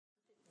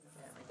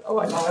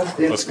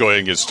Let's go ahead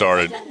and get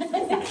started.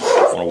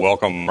 I want to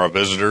welcome our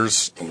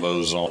visitors and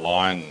those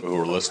online who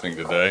are listening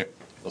today.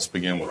 Let's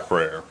begin with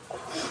prayer.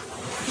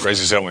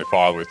 Gracious Heavenly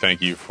Father, we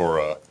thank you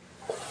for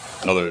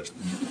another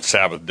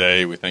Sabbath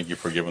day. We thank you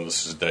for giving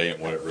us this day and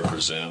what it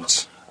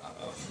represents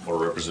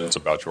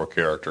about your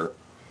character.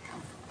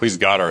 Please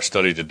guide our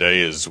study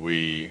today as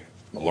we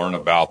learn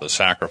about the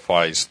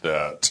sacrifice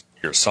that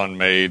your Son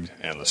made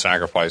and the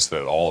sacrifice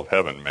that all of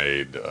heaven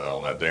made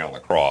on that day on the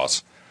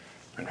cross,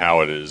 and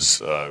how it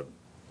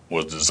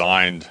was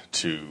designed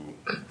to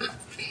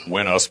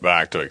win us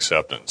back to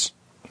acceptance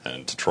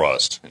and to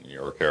trust in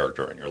your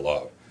character and your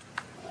love.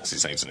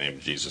 These things in the name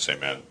of Jesus,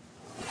 amen.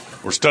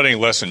 We're studying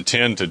lesson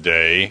 10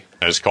 today.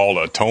 It's called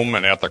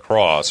Atonement at the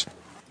Cross.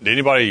 Did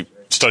anybody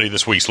study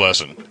this week's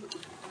lesson?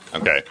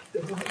 Okay,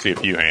 see a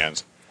few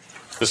hands.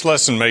 This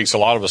lesson makes a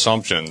lot of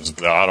assumptions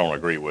that I don't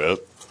agree with.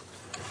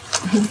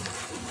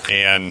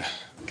 And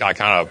I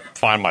kind of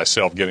find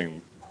myself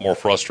getting more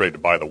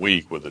frustrated by the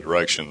week with the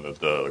direction that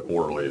the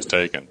quarterly is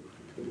taken.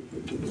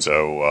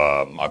 So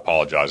I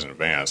apologize in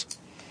advance.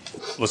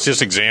 Let's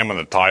just examine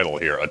the title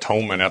here,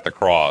 Atonement at the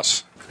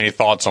Cross. Any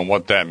thoughts on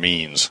what that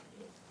means?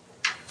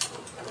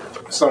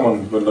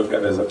 Someone would look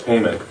at it as a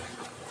payment.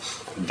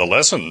 The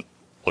lesson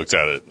looks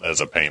at it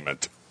as a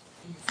payment.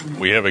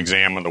 We have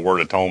examined the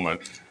word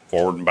atonement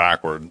forward and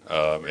backward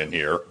in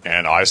here,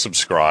 and I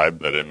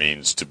subscribe that it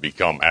means to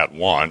become at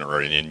one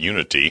or in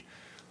unity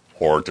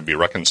or to be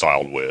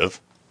reconciled with.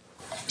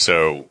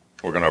 So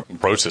we're going to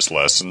approach this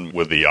lesson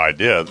with the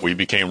idea that we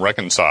became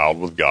reconciled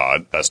with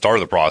God. That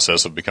started the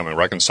process of becoming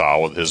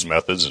reconciled with his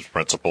methods, his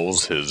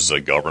principles, his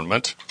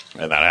government,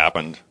 and that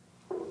happened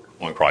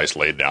when Christ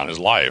laid down his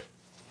life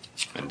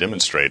and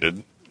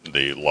demonstrated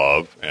the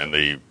love and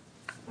the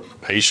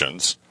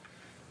patience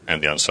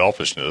and the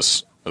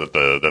unselfishness that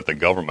the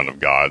government of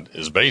God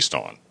is based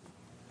on.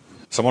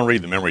 Someone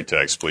read the memory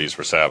text, please,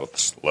 for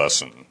Sabbath's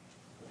lesson.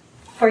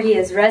 For he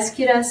has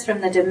rescued us from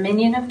the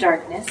dominion of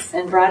darkness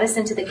and brought us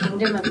into the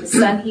kingdom of the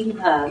Son he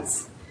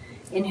loves,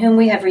 in whom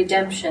we have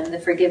redemption, the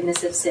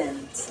forgiveness of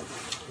sins.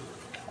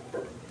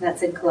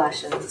 That's in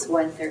Colossians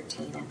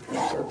 1:13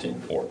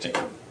 and 14.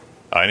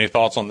 Any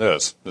thoughts on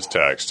this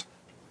text?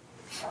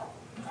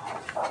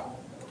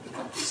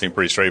 Seem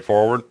pretty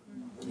straightforward?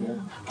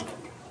 Yeah.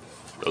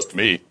 Does to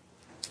me.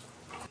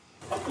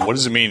 What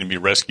does it mean to be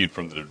rescued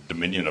from the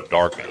dominion of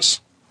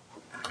darkness?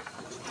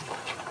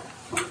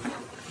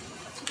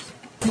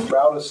 He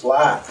brought us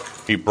light.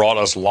 He brought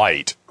us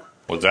light.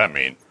 What does that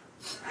mean?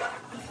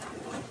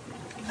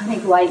 I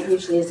think light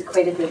usually is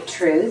equated with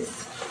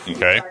truth.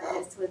 Okay.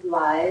 Darkness with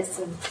lies.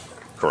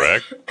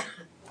 Correct.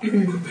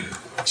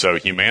 So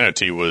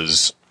humanity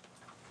was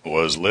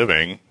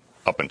living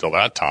up until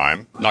that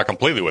time, not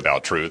completely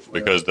without truth,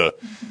 because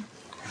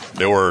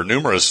there were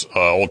numerous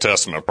Old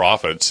Testament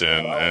prophets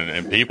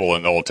and people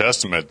in the Old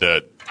Testament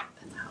that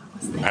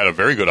had a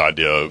very good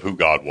idea of who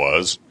God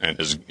was and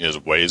his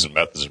ways and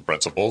methods and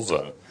principles.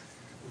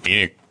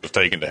 Enoch was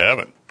taken to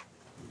heaven.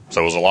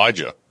 So was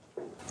Elijah.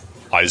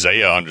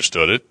 Isaiah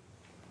understood it.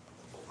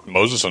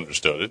 Moses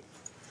understood it.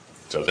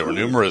 So there were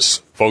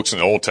numerous folks in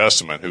the Old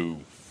Testament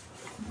who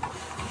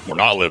were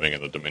not living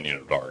in the dominion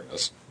of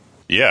darkness.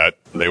 Yet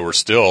they were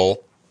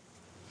still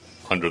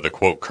under the,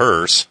 quote,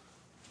 curse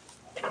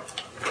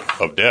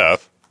of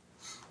death,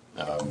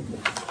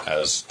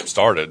 as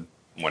started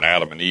when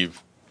Adam and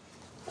Eve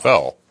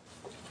fell.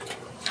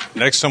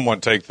 Next,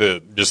 someone take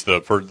the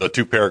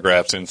 2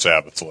 paragraphs in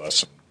Sabbath's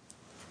lesson.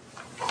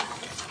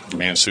 A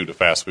man sued a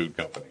fast food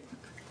company.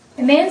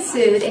 A man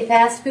sued a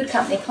fast food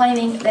company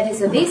claiming that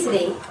his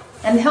obesity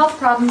and the health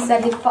problems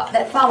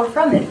that followed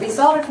from it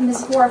resulted from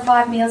his 4 or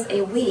 5 meals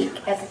a week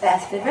at the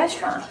fast food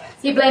restaurant.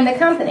 He blamed the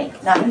company,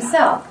 not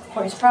himself,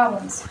 for his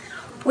problems.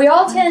 We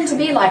all tend to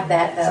be like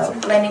that, though,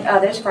 blaming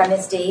others for our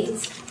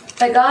misdeeds.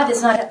 But God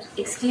does not have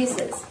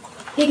excuses.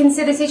 He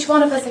considers each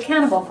one of us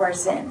accountable for our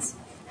sins.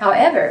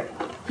 However,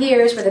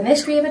 here's where the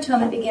mystery of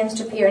atonement begins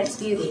to appear in its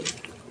beauty.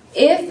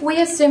 If we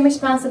assume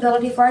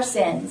responsibility for our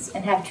sins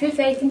and have true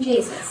faith in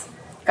Jesus,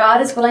 God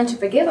is willing to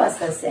forgive us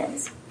those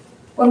sins.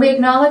 When we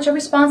acknowledge our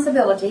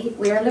responsibility,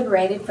 we are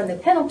liberated from the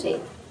penalty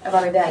of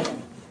our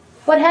rebellion.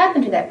 What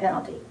happened to that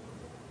penalty?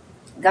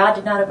 God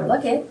did not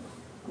overlook it.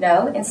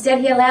 No, instead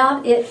he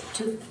allowed it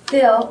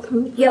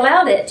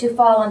to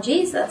fall on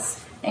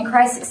Jesus, and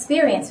Christ's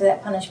experience of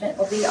that punishment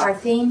will be our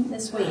theme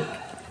this week.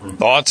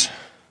 Thoughts?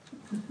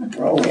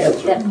 Wrong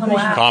answer.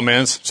 Wow.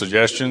 Comments?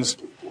 Suggestions?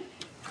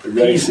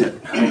 Erase it.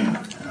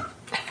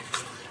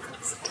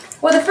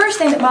 Well, the first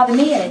thing that bothered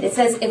me in it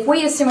says, if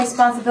we assume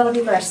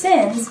responsibility for our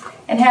sins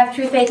and have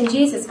true faith in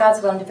Jesus,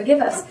 God's willing to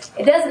forgive us.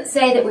 It doesn't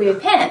say that we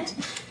repent.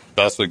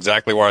 That's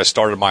exactly where I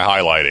started my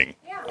highlighting.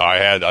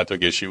 Yeah. I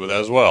took issue with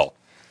that as well.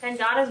 And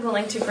God is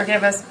willing to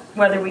forgive us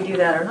whether we do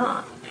that or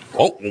not.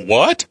 Oh,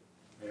 what?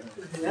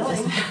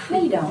 Really?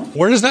 No, you don't.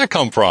 Where does that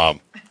come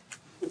from?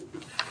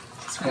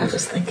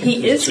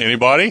 He is.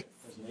 Anybody?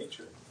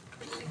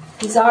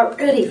 He's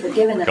already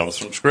forgiven us. Comes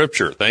from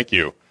Scripture. Thank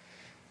you.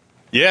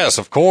 Yes,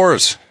 of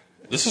course.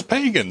 This is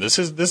pagan. This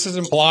is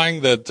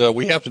implying that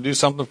we have to do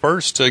something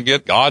first to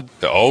get God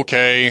to,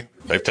 okay,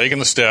 they've taken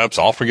the steps,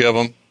 I'll forgive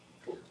them.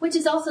 Which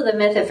is also the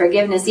myth of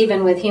forgiveness,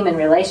 even with human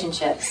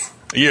relationships.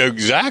 Yeah,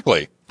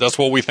 exactly. That's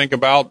what we think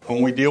about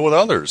when we deal with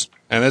others.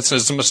 And it's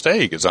a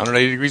mistake. It's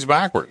 180 degrees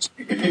backwards.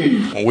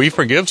 When we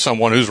forgive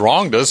someone who's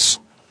wronged us,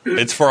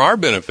 it's for our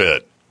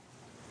benefit,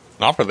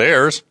 not for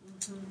theirs.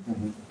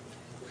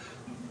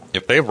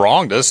 If they've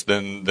wronged us,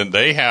 then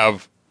they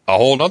have a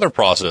whole other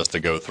process to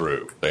go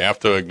through. They have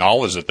to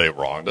acknowledge that they've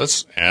wronged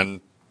us and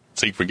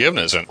seek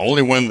forgiveness. And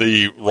only when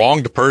the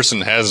wronged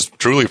person has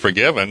truly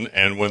forgiven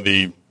and when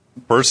the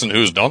person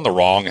who's done the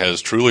wrong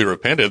has truly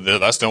repented,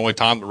 that's the only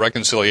time the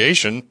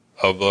reconciliation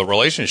of the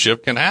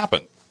relationship can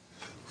happen.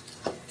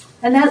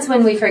 And that's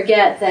when we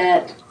forget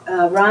that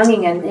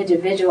wronging an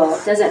individual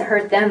doesn't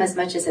hurt them as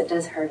much as it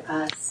does hurt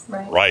us.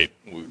 Right.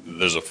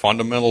 There's a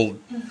fundamental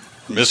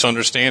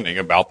misunderstanding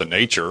about the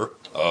nature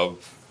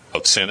of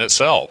sin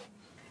itself.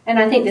 And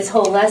I think this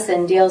whole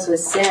lesson deals with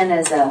sin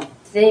as a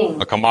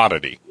thing. A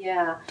commodity.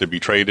 Yeah. To be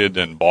traded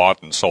and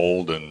bought and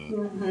sold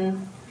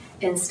and...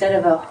 Instead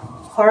of a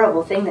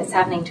horrible thing that's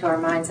happening to our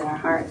minds and our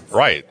hearts.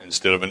 Right.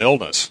 Instead of an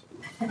illness.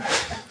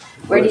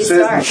 Where do you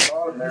start?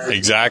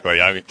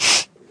 Exactly. I mean,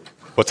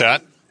 what's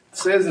that? It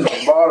says at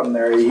the bottom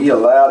there, he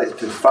allowed it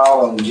to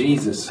fall on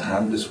Jesus. And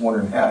I'm just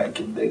wondering how it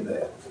could do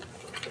that.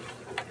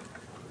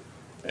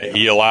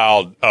 He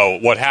allowed,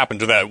 what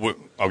happened to that?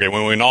 Okay,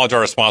 when we acknowledge our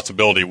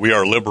responsibility, we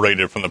are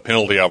liberated from the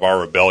penalty of our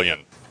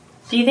rebellion.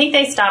 Do you think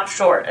they stopped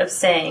short of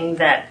saying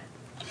that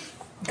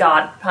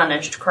God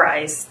punished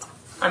Christ?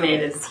 I mean,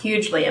 it is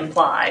hugely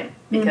implied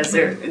because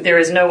there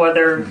is no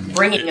other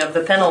bringing of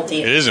the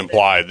penalty. It is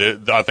implied.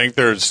 I think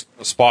there's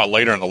a spot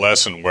later in the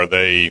lesson where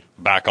they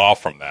back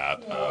off from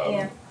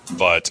that.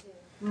 But,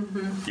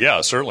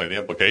 yeah, certainly the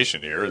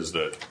implication here is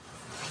that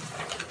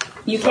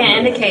you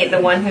can't indicate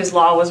the one whose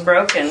law was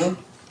broken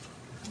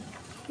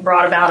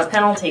brought about a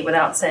penalty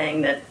without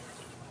saying that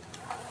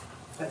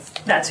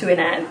that's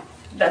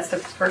the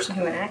person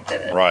who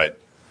enacted it. Right.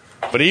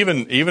 But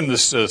even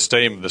this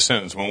statement of the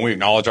sentence, when we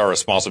acknowledge our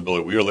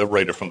responsibility, we are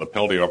liberated from the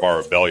penalty of our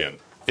rebellion.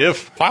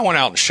 If I went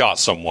out and shot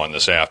someone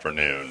this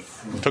afternoon,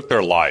 took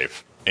their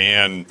life,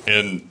 and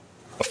in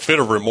a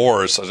fit of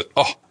remorse, I said,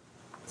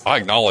 I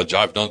acknowledge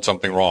I've done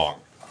something wrong.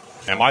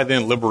 Am I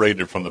then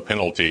liberated from the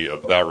penalty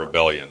of that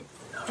rebellion?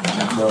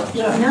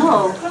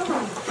 No.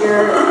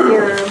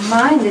 Your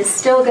mind is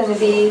still going to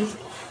be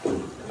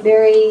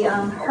very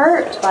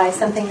hurt by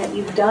something that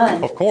you've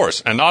done. Of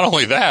course. And not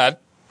only that,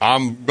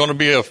 I'm going to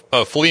be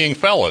a fleeing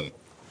felon.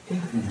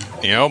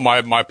 You know,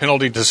 my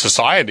penalty to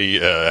society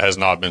has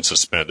not been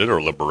suspended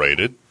or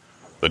liberated.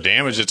 The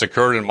damage that's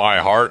occurred in my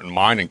heart and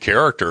mind and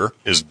character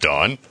is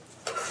done.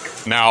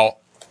 Now,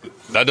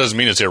 that doesn't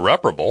mean it's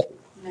irreparable.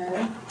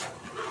 No.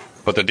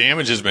 But the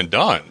damage has been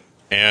done.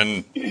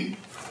 And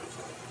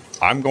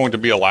I'm going to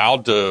be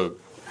allowed to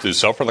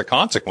suffer the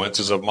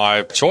consequences of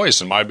my choice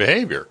and my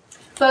behavior.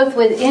 Both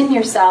within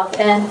yourself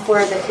and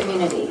for the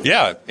community.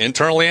 Yeah,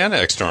 internally and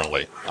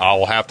externally. I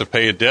will have to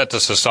pay a debt to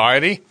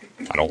society.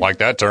 I don't like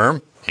that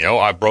term. You know,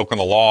 I've broken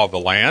the law of the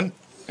land,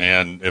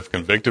 and if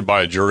convicted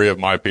by a jury of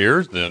my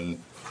peers,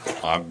 then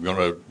I'm going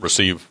to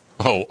receive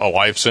a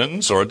life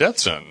sentence or a death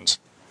sentence.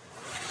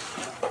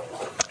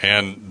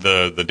 And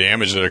the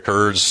damage that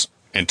occurs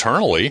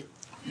internally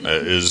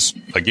is,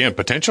 again,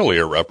 potentially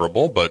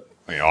irreparable, but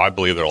I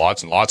believe there are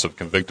lots and lots of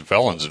convicted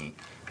felons in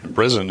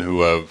prison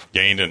who have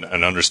gained an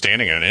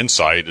understanding and an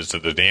insight as to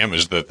the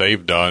damage that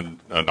they've done,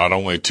 not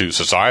only to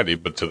society,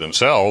 but to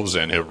themselves,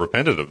 and have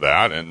repented of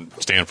that and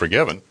stand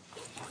forgiven.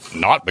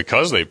 Not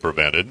because they've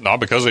repented,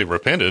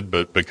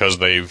 but because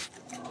they've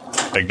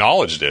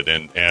acknowledged it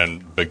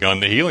and begun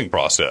the healing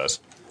process.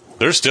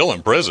 They're still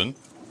in prison.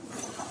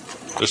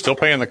 They're still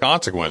paying the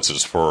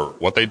consequences for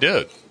what they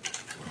did.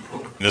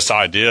 And this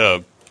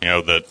idea,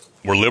 that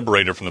we're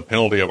liberated from the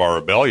penalty of our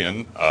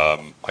rebellion,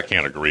 I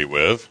can't agree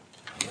with.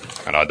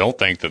 And I don't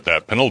think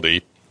that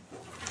penalty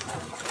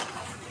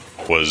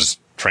was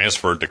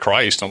transferred to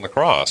Christ on the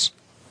cross.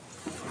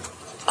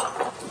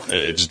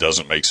 It just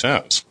doesn't make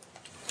sense.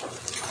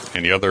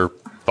 Any other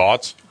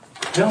thoughts?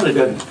 Penalty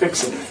doesn't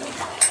fix anything.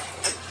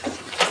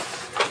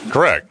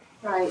 Correct.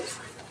 Right.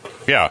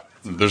 Yeah,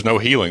 there's no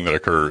healing that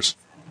occurs.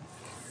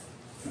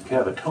 You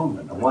have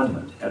atonement,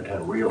 one-ment. You have to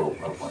have real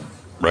one.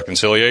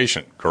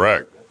 Reconciliation,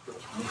 correct.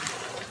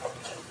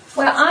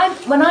 Well,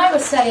 when I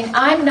was studying,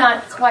 I'm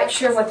not quite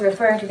sure what they're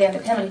referring to there in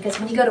the penalty, because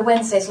when you go to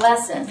Wednesday's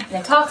lesson, and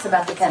it talks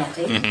about the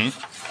penalty, and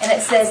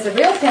it says the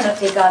real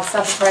penalty God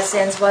suffered for our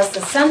sins was the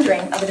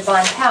sundering of the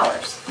divine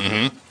powers.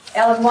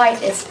 Ellen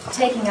White is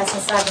taking us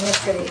inside the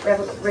mystery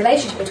of the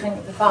relationship between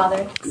the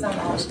Father, the Son, and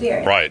the Holy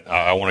Spirit. Right.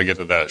 I want to get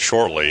to that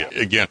shortly.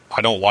 Again,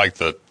 I don't like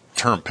the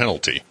term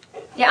penalty.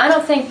 Yeah, I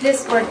don't think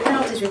this word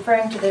penalty is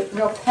referring to the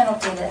real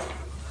penalty that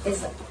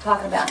is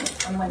talking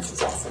about on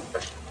Wednesday's lesson.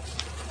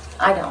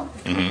 I don't.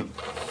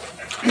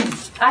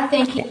 I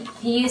think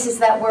he uses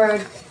that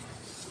word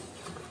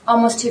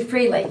almost too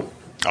freely.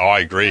 Oh,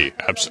 I agree.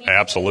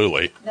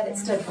 Absolutely. That it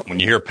stood for.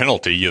 When you hear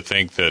penalty, you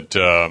think that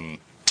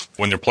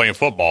when they're playing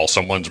football,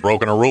 someone's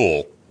broken a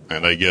rule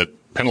and they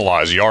get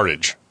penalized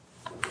yardage.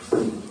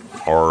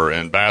 Or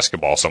in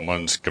basketball,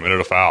 someone's committed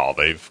a foul.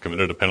 They've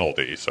committed a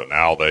penalty. So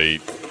now they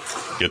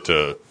get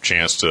the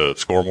chance to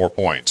score more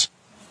points.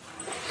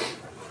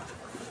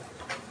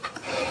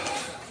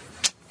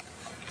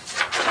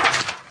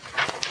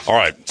 All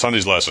right,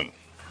 Sunday's lesson.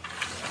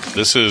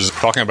 This is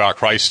talking about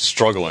Christ's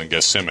struggle in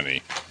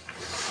Gethsemane.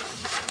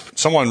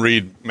 Someone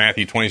read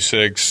Matthew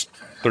 26,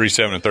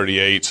 37 and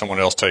 38. Someone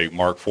else take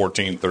Mark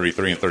 14,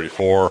 33 and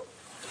 34.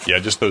 Yeah,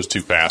 just those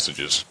two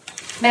passages.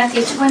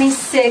 Matthew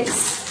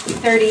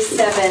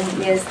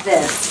 26:37 is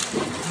this.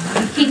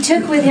 He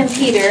took with him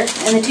Peter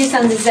and the two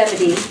sons of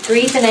Zebedee.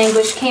 Grief and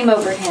anguish came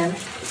over him,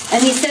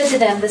 and he said to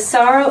them, "The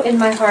sorrow in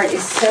my heart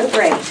is so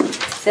great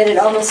that it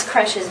almost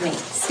crushes me.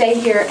 Stay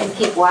here and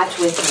keep watch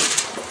with me."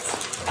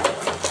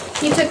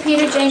 He took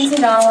Peter, James,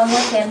 and John along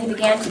with him. He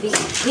began to be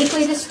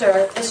deeply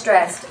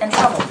distressed, and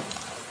troubled.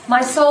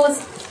 "My soul is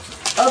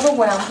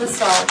overwhelmed with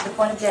sorrow to the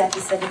point of death,"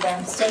 he said to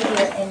them. "Stay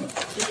here and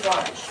keep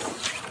watch."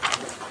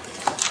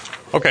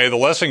 Okay, the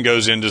lesson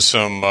goes into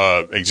some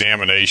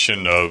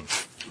examination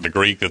of the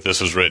Greek that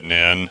this is written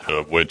in,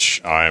 of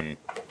which I'm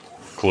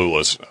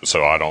clueless,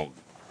 so I'm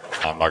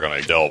not going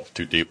to delve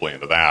too deeply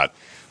into that.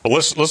 But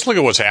let's look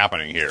at what's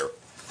happening here.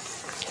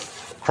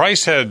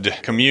 Christ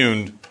had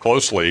communed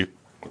closer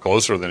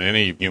than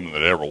any human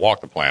that ever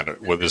walked the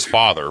planet, with his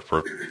Father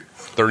for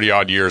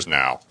 30-odd years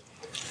now.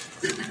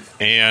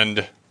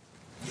 And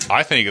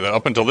I think that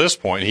up until this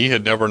point, he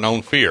had never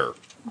known fear,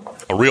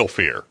 a real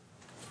fear.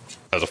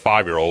 As a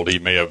 5-year-old, he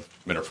may have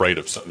been afraid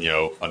of some,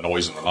 a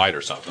noise in the night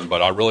or something,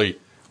 but I really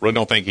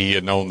don't think he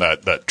had known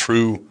that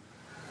true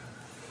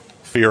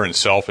fear and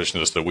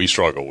selfishness that we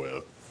struggle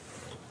with.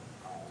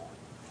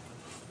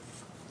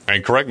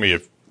 And correct me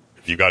if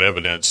you got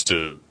evidence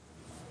to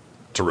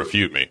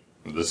refute me.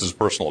 This is a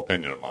personal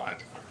opinion of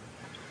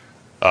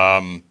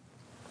mine.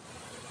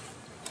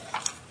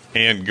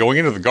 And going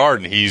into the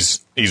garden,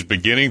 he's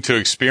beginning to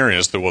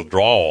experience the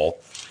withdrawal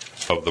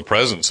of the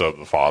presence of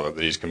the Father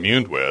that he's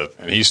communed with,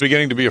 and he's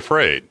beginning to be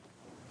afraid.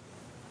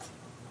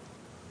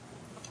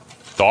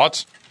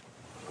 Thoughts?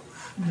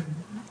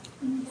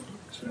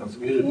 Sounds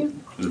good.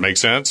 Does it make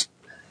sense?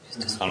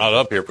 I'm not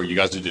up here for you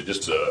guys to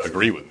just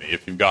agree with me.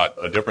 If you've got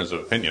a difference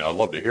of opinion, I'd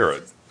love to hear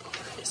it.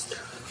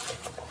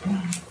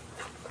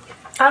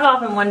 I've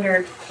often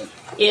wondered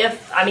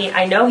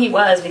I know he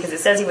was, because it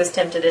says he was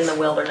tempted in the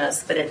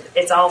wilderness, but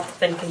it's all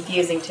been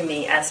confusing to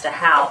me as to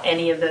how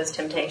any of those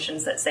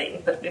temptations that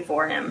Satan put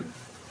before him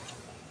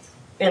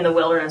in the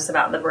wilderness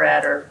about the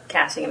bread or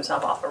casting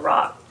himself off a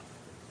rock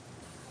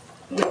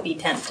would be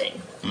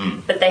tempting.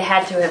 But they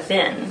had to have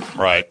been.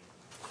 Right.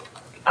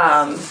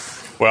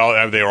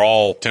 Well, they were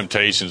all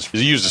temptations.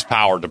 He used his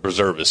power to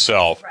preserve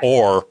himself, right,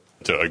 or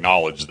to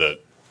acknowledge that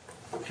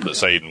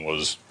Satan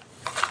was...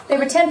 They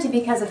were tempted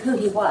because of who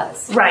he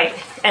was. Right.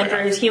 And for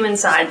his human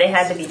side, they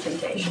had to be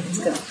temptations,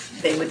 because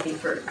they would be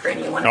for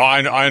anyone. No,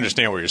 I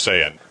understand what you're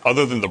saying.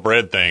 Other than the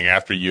bread thing,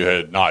 after you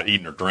had not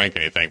eaten or drank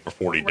anything for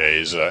 40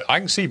 days, I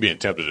can see being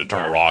tempted to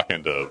turn a rock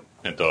into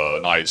a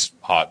nice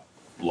hot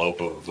loaf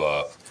of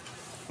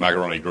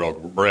macaroni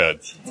grilled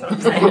bread.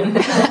 That's what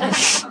I'm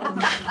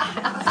saying.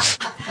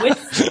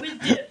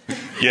 with dip.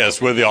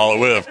 Yes, with the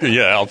olive oil.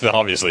 Yeah,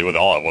 obviously with the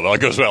olive oil.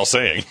 That goes without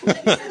saying.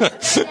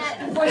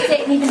 Before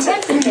Satan even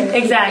tempted him.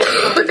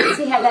 Exactly. Because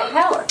he had that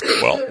power.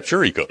 Well,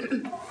 sure he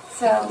could.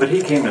 So. But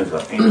he came as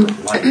an angel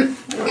of light.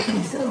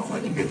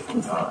 Like a gift from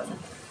God.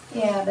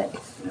 Yeah, but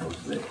There was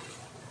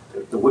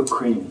the whipped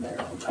cream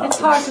there on top. it's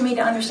hard for me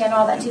to understand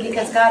all that too,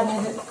 because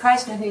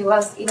Christ knew who he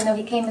was, even though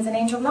he came as an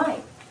angel of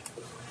light.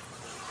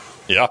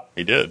 Yeah,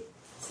 he did.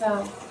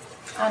 So,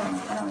 I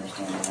don't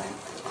understand all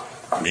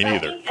that. Me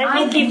neither. I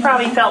think he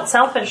probably felt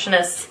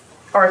selfishness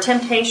or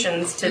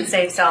temptations to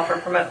save self or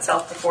promote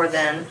self before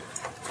then.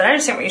 But I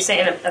understand what you're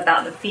saying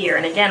about the fear.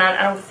 And again,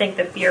 I don't think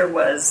the fear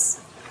was...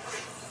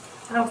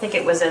 I don't think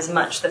it was as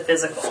much the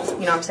physical.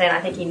 You know what I'm saying?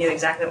 I think he knew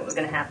exactly what was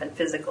going to happen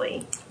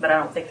physically. But I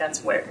don't think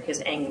that's where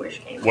his anguish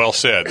came from. Well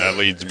said. That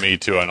leads me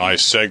to a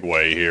nice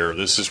segue here.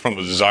 This is from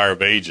the Desire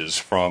of Ages,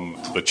 from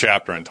the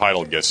chapter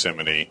entitled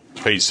Gethsemane,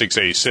 page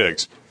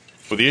 686.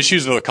 With the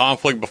issues of the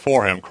conflict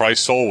before him,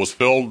 Christ's soul was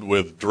filled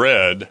with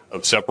dread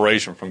of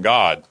separation from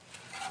God.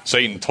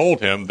 Satan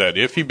told him that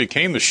if he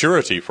became the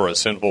surety for a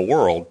sinful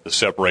world, the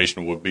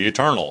separation would be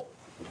eternal.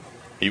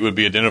 He would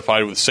be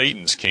identified with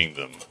Satan's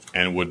kingdom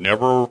and would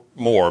never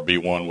more be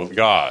one with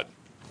God.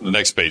 The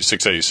next page,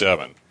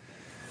 687.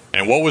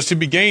 And what was to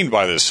be gained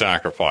by this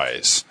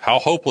sacrifice? How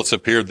hopeless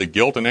appeared the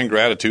guilt and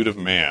ingratitude of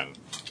man.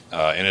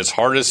 In its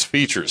hardest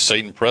features,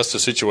 Satan pressed the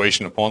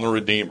situation upon the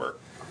Redeemer.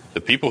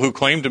 The people who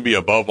claim to be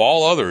above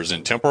all others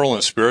in temporal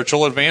and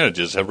spiritual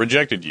advantages have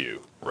rejected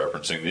you,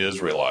 referencing the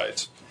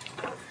Israelites.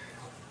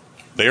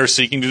 They are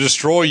seeking to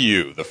destroy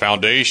you, the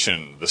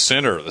foundation, the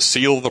center, the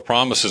seal of the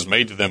promises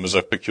made to them as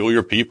a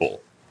peculiar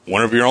people.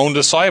 One of your own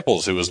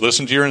disciples who has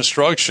listened to your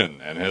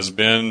instruction and has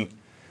been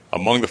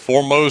among the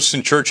foremost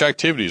in church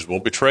activities will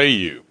betray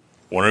you.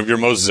 One of your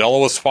most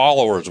zealous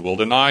followers will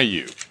deny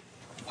you.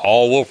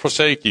 All will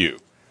forsake you.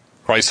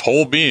 Christ's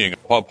whole being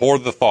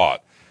abhorred the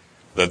thought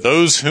that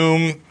those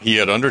whom he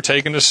had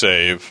undertaken to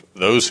save,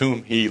 those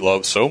whom he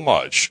loved so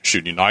much,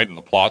 should unite in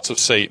the plots of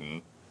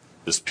Satan.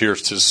 This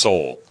pierced his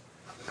soul.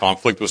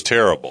 Conflict was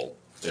terrible.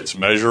 Its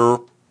measure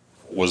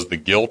was the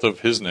guilt of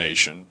his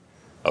nation,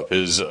 of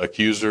his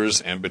accusers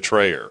and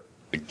betrayer,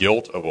 the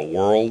guilt of a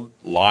world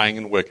lying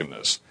in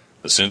wickedness.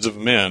 The sins of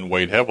men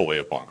weighed heavily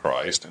upon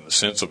Christ, and the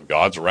sense of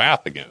God's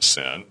wrath against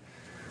sin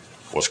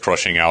was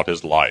crushing out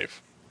his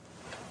life.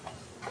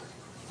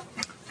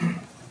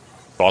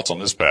 Thoughts on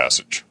this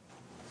passage?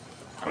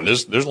 I mean,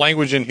 there's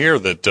language in here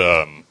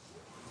that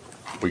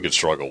we could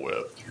struggle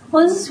with.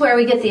 Well, this is where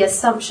we get the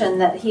assumption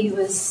that he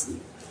was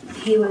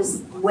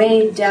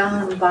weighed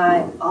down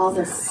by all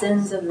the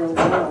sins of the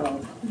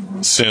world.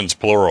 Sins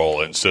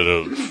plural instead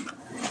of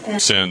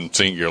sin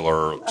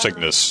singular,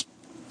 sickness.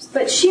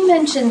 But she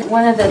mentioned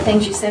one of the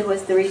things you said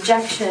was the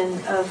rejection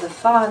of the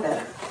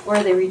Father,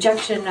 or the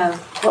rejection of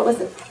what was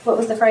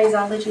the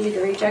phraseology?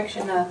 The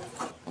rejection of.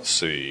 Let's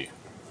see.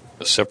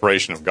 The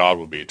separation of God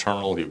would be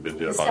eternal. He would be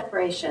The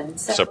separation.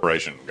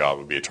 Separation of God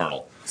would be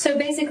eternal. So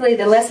basically,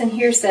 the lesson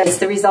here says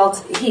the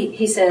result.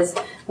 He says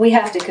we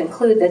have to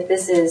conclude that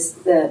this is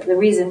the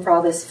reason for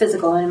all this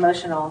physical and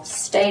emotional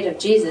state of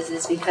Jesus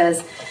is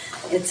because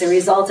it's a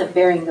result of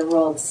bearing the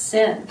world's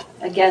sin.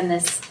 Again,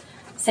 this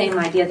same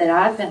idea that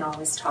I've been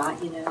always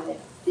taught. That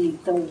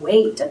the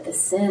weight of the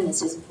sin is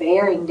just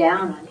bearing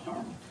down on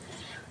him.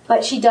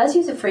 But she does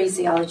use a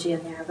phraseology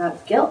in there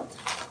about guilt.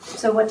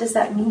 So what does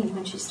that mean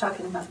when she's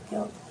talking about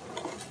guilt?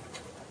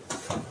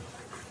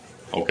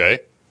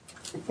 Okay.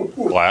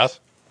 Glass?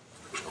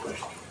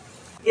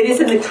 It is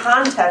in the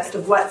context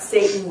of what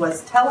Satan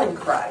was telling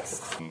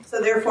Christ. So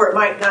therefore it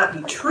might not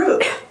be true.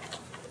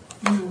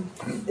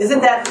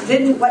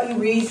 Didn't what you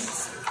read,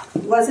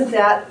 wasn't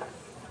that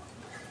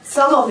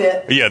some of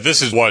it? Yeah,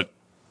 this is what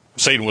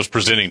Satan was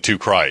presenting to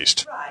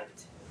Christ.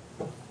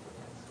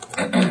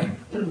 Right.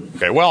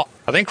 Okay, well,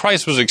 I think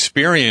Christ was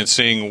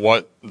experiencing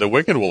what the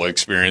wicked will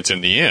experience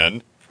in the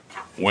end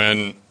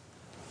when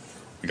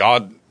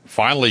God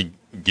finally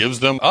gives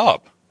them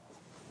up.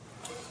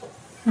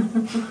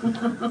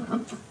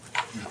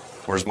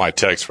 Where's my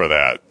text for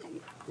that?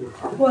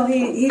 Well,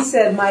 he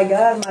said, my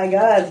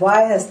God,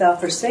 why hast thou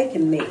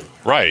forsaken me?"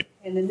 Right.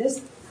 And in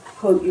this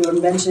quote you were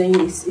mentioning,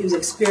 he was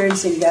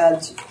experiencing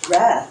God's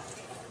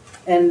wrath.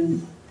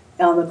 And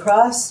on the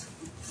cross,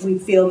 we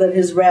feel that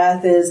his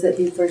wrath is that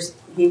he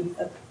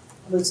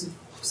was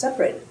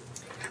separated.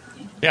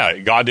 Yeah,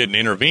 God didn't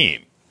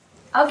intervene.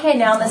 Okay,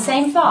 now on the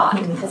same thought.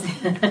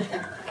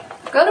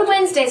 Go to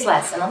Wednesday's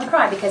lesson on the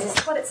cry because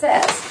it's what it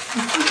says.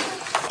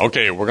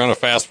 Okay, we're going to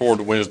fast forward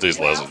to Wednesday's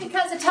lesson.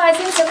 Because it ties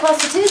in so close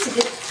to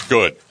Tuesday.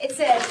 Good. It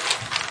said,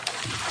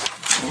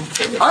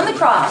 on the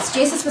cross,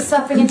 Jesus was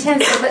suffering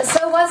intensely, but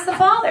so was the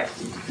Father.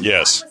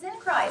 Yes. God was in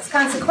Christ.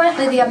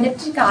 Consequently, the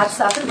omnipotent God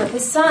suffered with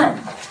his Son.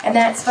 And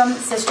that's from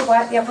Sister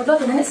White, the Upward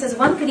Look. And then it says,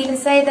 one could even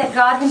say that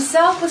God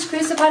himself was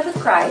crucified with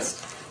Christ,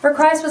 for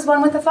Christ was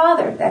one with the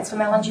Father. That's from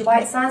Ellen G.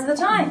 White's Signs of the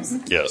Times.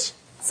 Yes.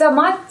 So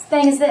my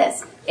thing is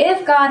this.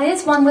 If God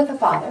is one with the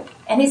Father,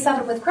 and he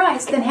suffered with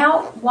Christ, then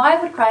why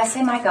would Christ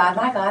say, my God,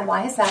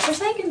 why hast thou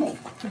forsaken me?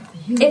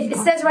 It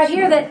says right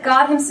here that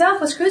God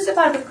himself was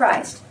crucified with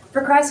Christ,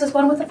 for Christ was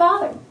one with the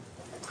Father.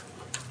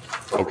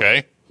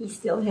 Okay. He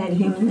still had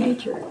human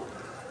nature.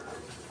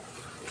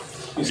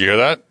 Did you hear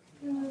that?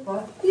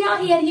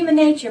 Yeah, he had human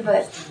nature,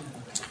 but...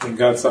 Did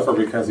God suffer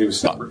because he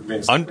was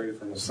being separated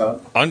from his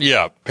son?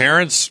 Yeah,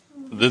 parents,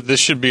 this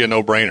should be a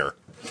no-brainer.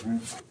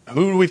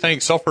 Who do we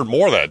think suffered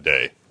more that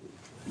day?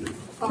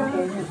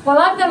 Well,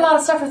 I've done a lot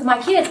of stuff with my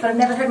kids, but I've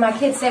never heard my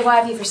kids say, why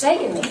have you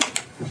forsaken me?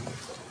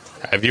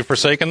 Have you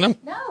forsaken them?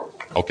 No.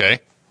 Okay.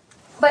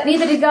 But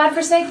neither did God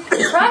forsake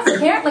Christ.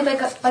 Apparently,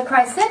 like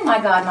Christ said, my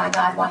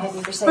God, why have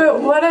you forsaken me?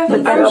 But what if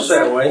But Felt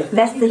that way.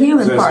 that's the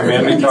human Says part of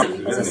man it. becomes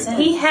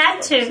divinity. He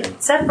had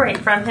to separate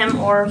from him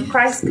or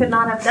Christ could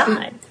not have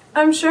died.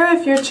 I'm sure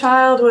if your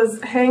child was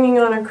hanging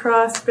on a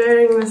cross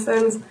bearing the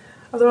sins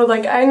of the world,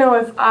 like I know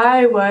if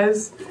I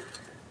was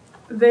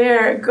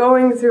there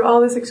going through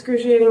all this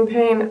excruciating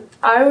pain,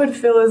 I would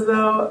feel as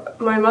though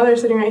my mother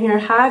sitting right here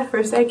had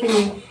forsaken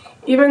me,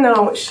 even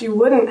though she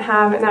wouldn't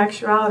have in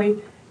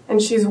actuality,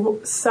 and she's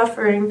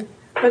suffering.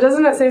 But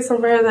doesn't it say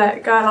somewhere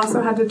that God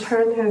also had to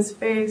turn his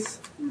face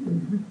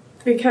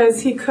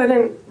because he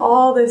couldn't,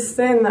 all this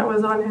sin that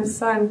was on his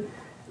son,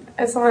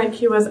 it's not like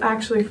he was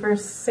actually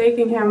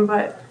forsaking him,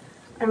 but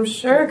I'm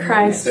sure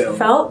Christ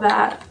felt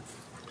that.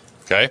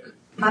 Okay.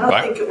 I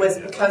don't think it was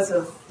because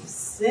of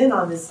sin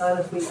on his son,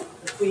 if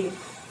we,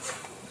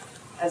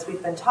 as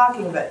we've been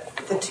talking, but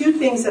the two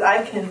things that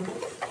I can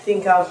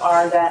think of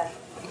are that,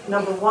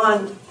 number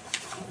one,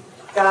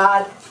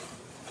 God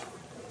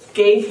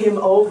gave him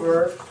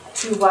over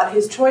to what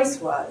his choice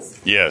was.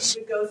 Yes.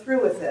 To go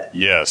through with it.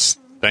 Yes.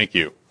 Thank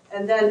you.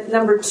 And then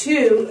number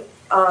two,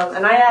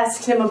 and I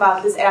asked him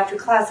about this after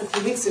class a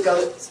few weeks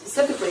ago,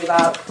 specifically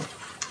about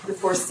the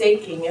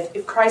forsaking.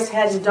 If Christ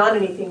hadn't done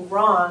anything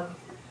wrong,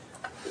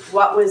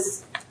 what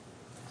was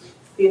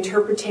the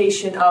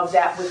interpretation of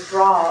that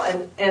withdrawal.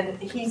 And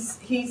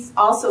he's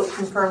also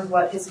confirmed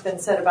what has been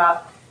said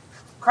about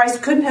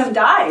Christ couldn't have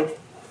died.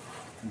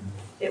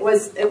 It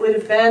would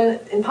have been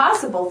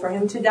impossible for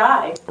him to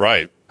die.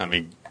 Right. I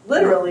mean,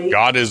 literally,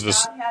 God had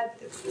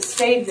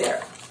stayed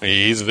there.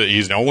 He's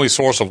the only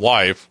source of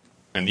life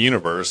in the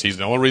universe. He's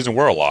the only reason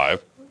we're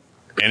alive.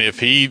 And if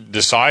he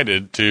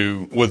decided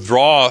to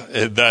withdraw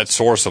that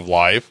source of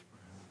life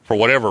for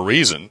whatever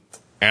reason,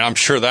 and I'm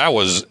sure that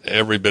was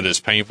every bit as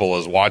painful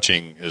as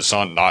watching his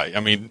son die. I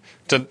mean,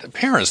 to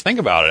parents, think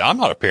about it. I'm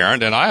not a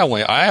parent, and I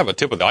have a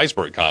tip of the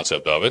iceberg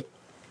concept of it.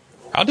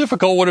 How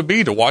difficult would it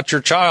be to watch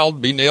your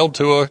child be nailed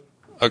to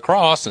a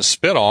cross and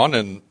spit on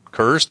and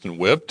cursed and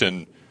whipped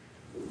and...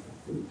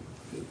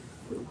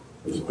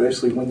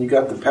 Especially when you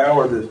got the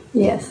power to...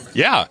 Yes.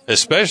 Yeah,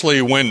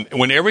 especially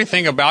when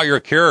everything about your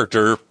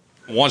character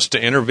wants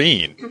to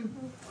intervene.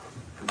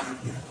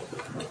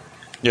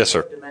 Yes,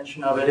 sir. The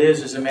dimension of it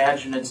is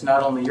imagine it's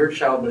not only your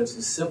child, but it's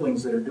his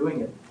siblings that are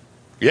doing it.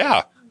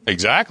 Yeah,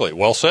 exactly.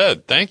 Well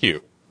said. Thank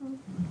you.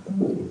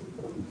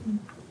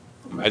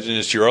 Imagine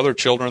it's your other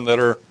children that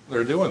are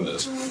doing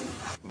this.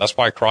 That's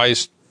why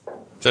Christ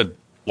said,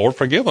 Lord,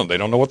 forgive them. They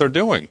don't know what they're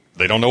doing.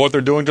 They don't know what they're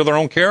doing to their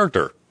own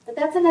character. But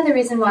that's another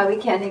reason why we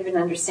can't even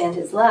understand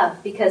his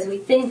love, because we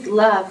think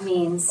love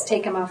means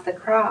take him off the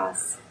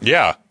cross.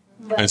 Yeah,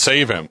 and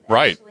save him.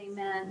 Right. Actually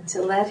meant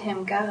to let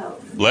him go.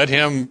 Let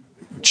him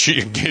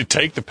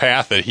take the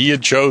path that he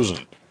had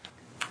chosen,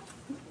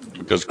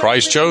 because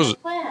Christ chose it.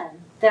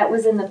 That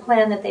was in the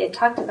plan that they had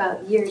talked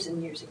about years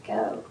and years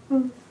ago.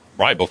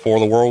 Right before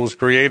the world was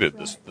created,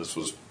 this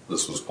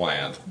was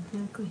planned.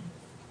 Exactly.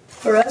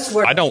 For us,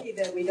 we're lucky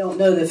that we don't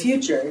know the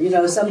future. You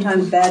know,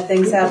 sometimes bad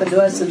things happen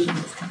to us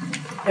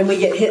and we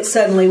get hit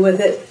suddenly with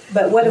it.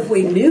 But what if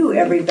we knew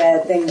every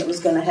bad thing that was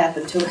going to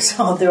happen to us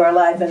all through our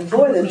life, and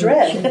for the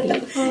dread?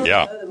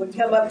 Yeah. That would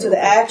come up to the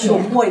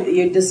actual point that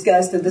you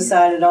discussed and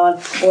decided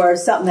on, or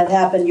something had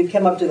happened, you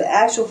come up to the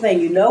actual thing,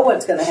 you know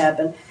what's going to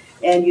happen,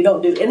 and you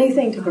don't do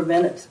anything to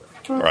prevent it.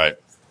 Right.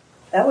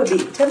 That would be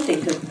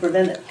tempting to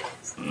prevent it.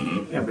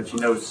 Yeah, but you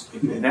know,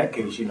 in that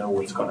case, you know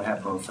what's going to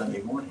happen on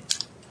Sunday morning.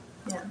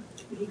 Yeah.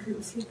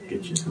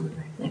 Get you to it.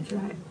 That's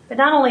right. But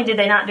not only did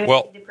they not do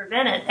anything to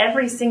prevent it,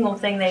 every single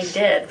thing they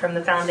did from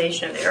the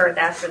foundation of the earth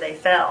after they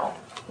fell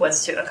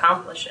was to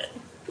accomplish it.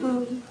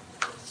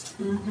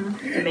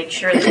 Mm-hmm. To make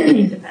sure that it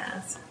came to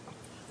pass.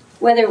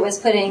 Whether it was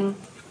putting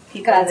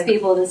God's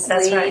people to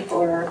sleep,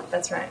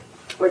 that's right.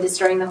 or or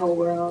destroying the whole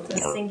world.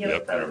 Or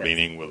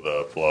intervening with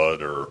a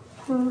flood, or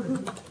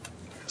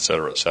et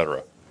cetera, et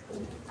cetera.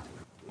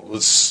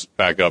 Let's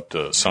back up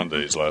to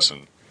Sunday's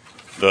lesson.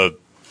 The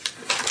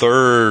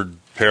third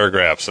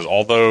paragraph says,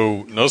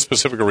 although no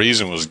specific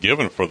reason was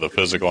given for the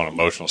physical and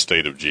emotional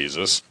state of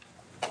Jesus,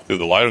 through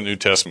the light of the New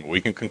Testament,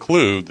 we can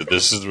conclude that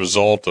this is the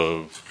result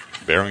of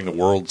bearing the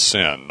world's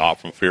sin, not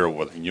from fear of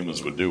what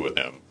humans would do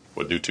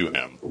to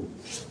him.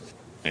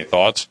 Any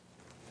thoughts?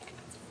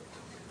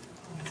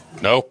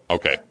 No?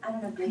 Okay. I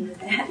don't agree with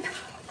that.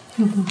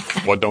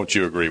 What don't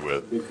you agree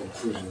with?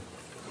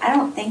 I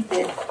don't think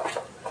that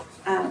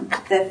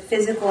the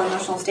physical and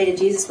emotional state of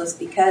Jesus was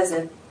because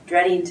of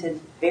dreading to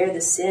bear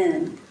the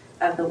sin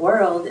of the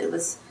world. It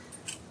was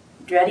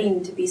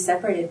dreading to be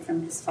separated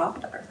from his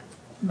Father.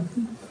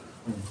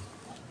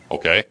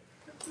 Okay.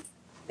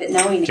 But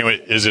knowing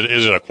is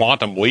it a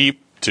quantum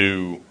leap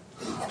to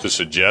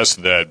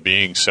suggest that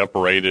being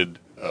separated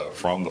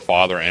from the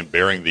Father and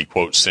bearing the,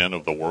 quote, sin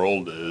of the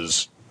world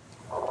is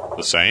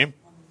the same?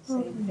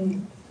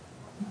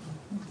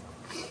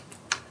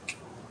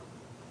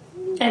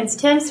 And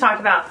Tim's talked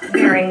about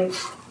bearing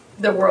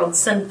the world's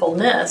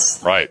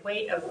sinfulness, right? The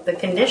weight of the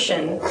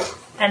condition,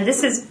 and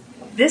this is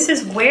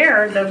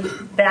where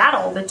the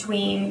battle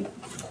between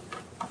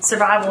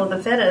survival of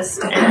the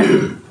fittest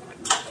and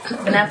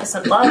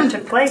beneficent love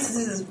took place.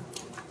 This is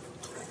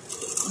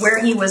where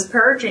he was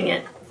purging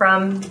it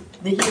from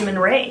the human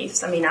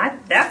race. I mean,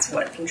 that's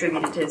what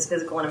contributed to his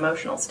physical and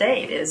emotional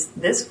state.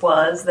 This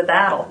was the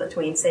battle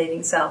between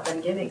saving self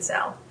and giving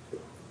self.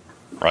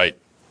 Right.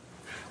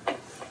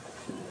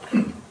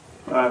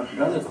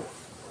 Another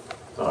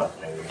thought,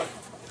 maybe.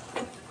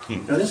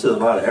 Now, this is a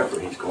lot of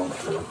effort he's going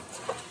through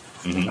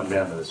to come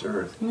down to this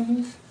earth.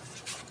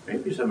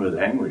 Maybe some of the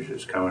anguish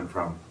is coming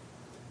from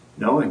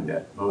knowing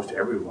that most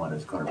everyone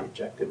is going to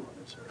reject him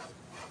on this earth,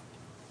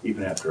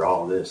 even after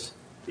all this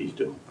he's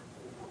doing.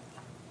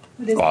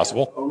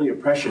 Possible. Only a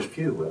precious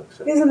few will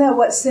accept. Isn't that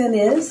what sin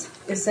is?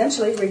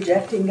 Essentially,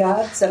 rejecting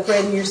God,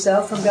 separating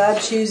yourself from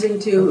God, choosing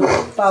to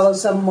follow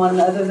someone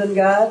other than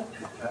God.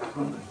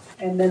 Absolutely.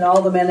 And then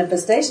all the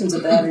manifestations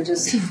of that are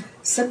just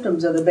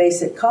symptoms of the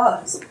basic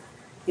cause.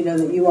 You know,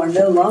 that you are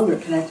no longer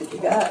connected to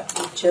God.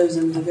 You've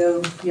chosen to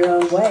go your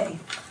own way.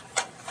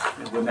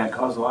 And wouldn't that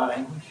cause a lot of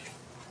anguish?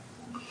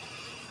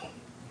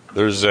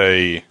 There's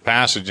a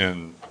passage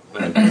in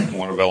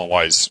one of Ellen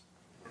White's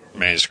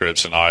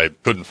manuscripts, and I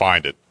couldn't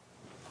find it,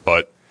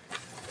 but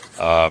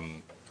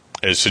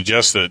it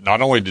suggests that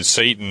not only did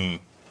Satan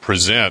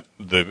present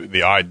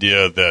the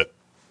idea that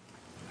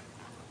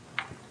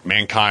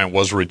mankind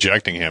was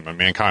rejecting him, and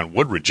mankind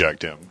would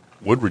reject him,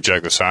 would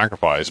reject the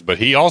sacrifice. But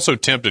he also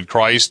tempted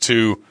Christ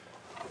that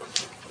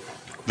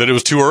it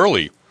was too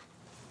early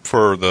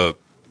for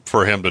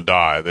him to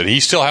die, that he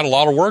still had a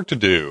lot of work to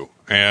do.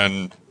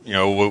 And,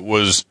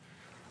 was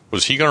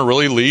he going to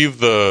really leave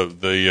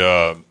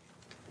the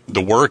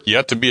work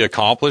yet to be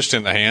accomplished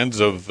in the hands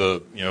of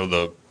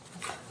the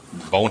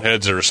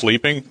boneheads that are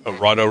sleeping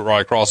right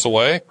across the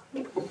way?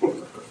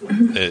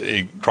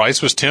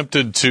 Christ was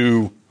tempted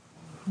to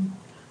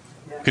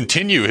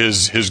continue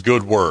his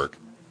good work.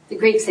 The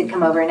Greeks had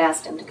come over and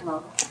asked him to come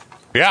over.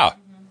 Yeah.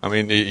 I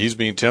mean, he's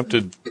being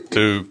tempted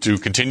to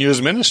continue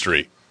his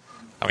ministry.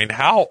 I mean,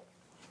 how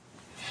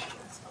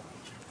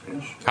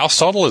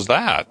subtle is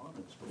that?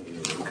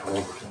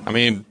 I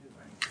mean,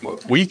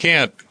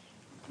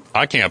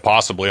 I can't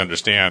possibly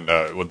understand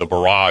with the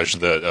barrage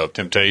of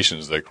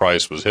temptations that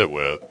Christ was hit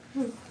with.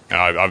 And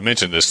I've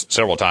mentioned this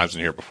several times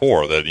in here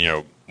before, that,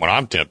 when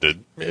I'm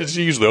tempted, it's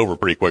usually over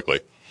pretty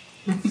quickly.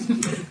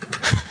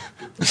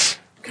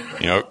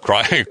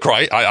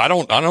 Christ, I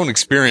don't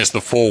experience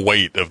the full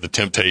weight of the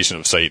temptation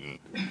of Satan.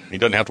 He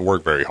doesn't have to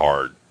work very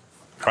hard.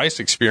 Christ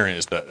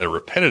experienced a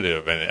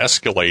repetitive and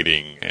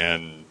escalating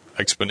and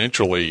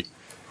exponentially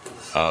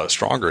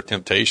stronger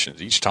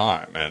temptations each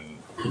time, and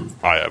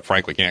I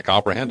frankly can't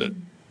comprehend it.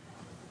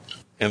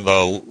 In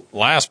the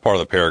last part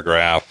of the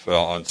paragraph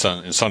in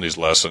Sunday's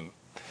lesson,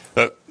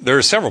 there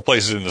are several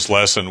places in this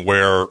lesson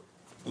where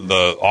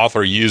the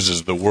author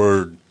uses the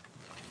word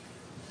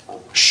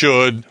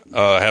should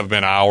have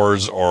been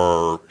ours,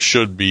 or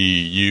should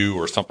be you,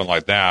 or something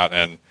like that.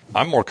 And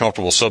I'm more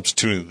comfortable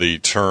substituting the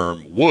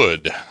term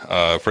would.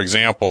 For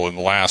example, in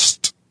the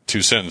last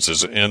two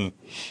sentences, he's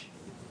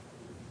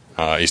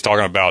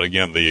talking about,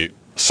 again, the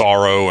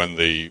sorrow and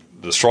the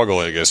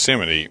struggle at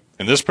Gethsemane.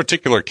 In this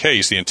particular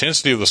case, the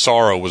intensity of the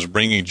sorrow was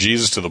bringing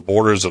Jesus to the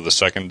borders of the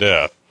second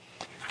death.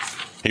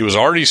 He was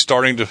already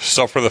starting to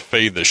suffer the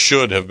fate that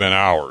should have been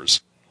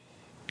ours.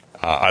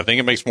 I think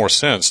it makes more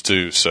sense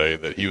to say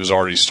that he was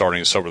already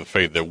starting to suffer the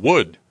fate that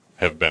would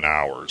have been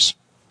ours.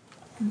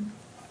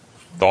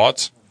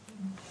 Thoughts?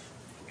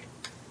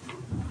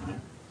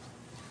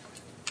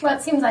 Well,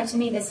 it seems like to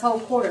me this whole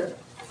quarter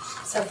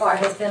so far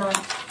has been on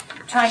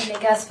trying to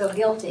make us feel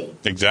guilty.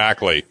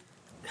 Exactly.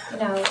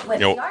 When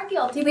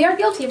we are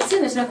guilty of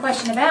sin, there's no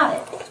question about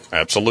it.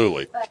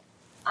 Absolutely. But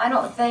I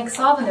don't think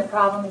solving the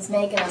problem is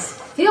making us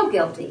feel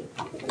guilty.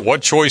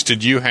 What choice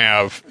did you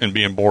have in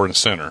being born a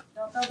sinner?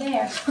 Don't go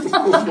there.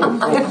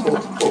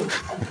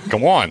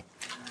 Come on.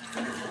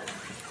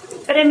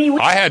 But I mean,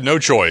 I had no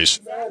choice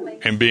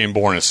in being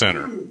born a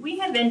sinner. We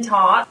have been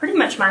taught pretty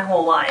much my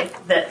whole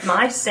life that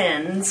my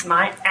sins,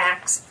 my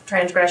acts,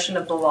 transgression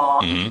of the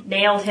law,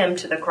 nailed him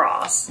to the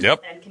cross.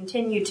 Yep. And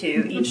continue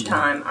to each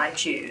time I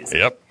choose.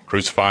 Yep.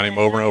 Crucifying him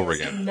over and over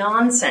again.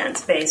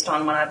 Nonsense based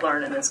on what I've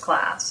learned in this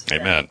class.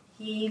 Amen.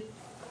 He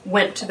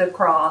went to the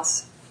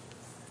cross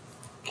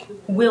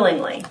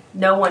willingly.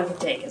 No one could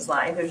take his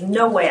life. There's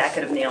no way I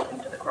could have nailed him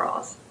to the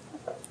cross.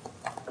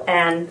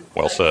 And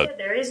well said.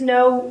 There is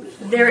no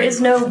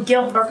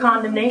guilt or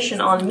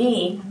condemnation on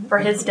me for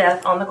his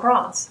death on the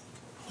cross.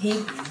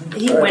 He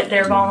went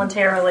there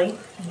voluntarily.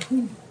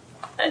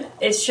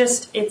 It's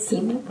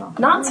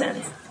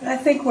nonsense. I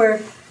think where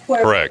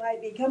it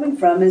might be coming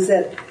from is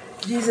that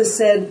Jesus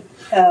said,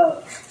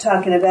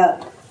 talking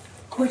about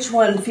which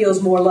one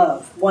feels more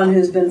love, one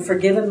who's been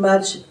forgiven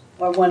much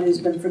or one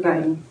who's been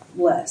forgiven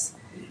less.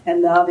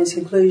 And the obvious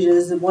conclusion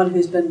is the one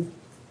who's been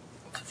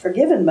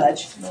forgiven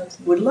much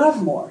would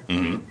love more.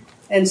 Mm-hmm.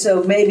 And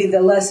so maybe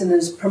the lesson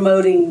is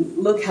promoting,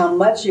 look how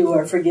much you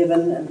are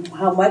forgiven and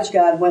how much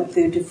God went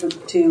through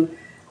to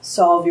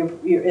solve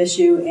your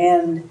issue,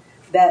 and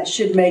that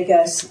should make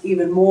us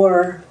even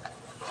more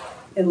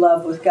in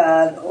love with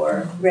God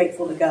or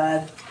grateful to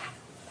God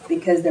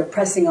because they're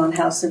pressing on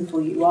how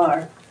sinful you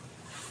are.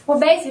 Well,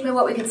 basically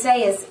what we could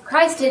say is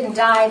Christ didn't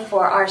die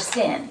for our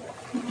sin.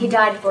 He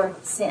died for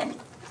sin.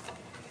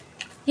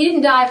 He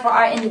didn't die for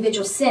our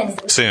individual sins.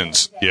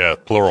 Sins, yeah,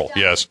 plural,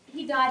 yes.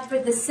 He died for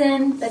the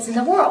sin that's in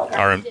the world.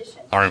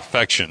 Our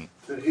infection.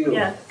 To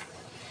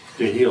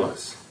heal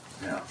us.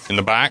 Yeah. In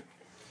the back?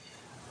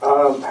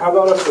 How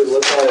about if we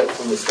look at it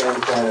from the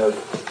standpoint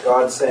of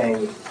God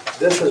saying,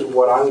 this is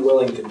what I'm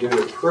willing to do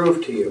to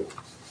prove to you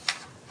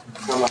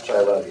how much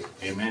I love you.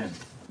 Amen.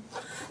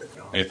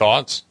 Any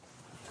thoughts?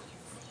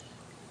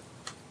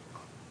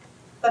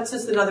 That's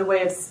just another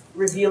way of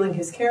revealing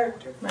his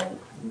character. Right.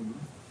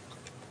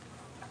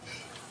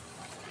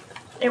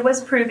 It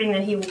was proving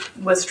that he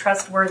was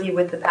trustworthy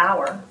with the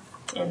power,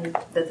 and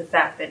that the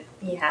fact that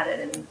he had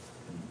it and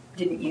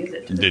didn't use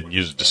it. Didn't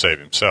use it to save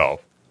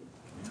himself.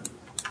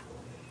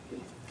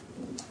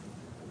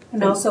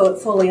 And also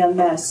it fully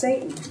unmasked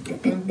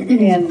Satan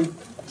and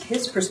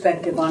his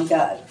perspective on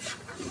God.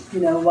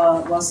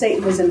 While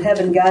Satan was in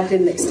heaven, God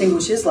didn't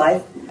extinguish his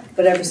life,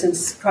 but ever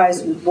since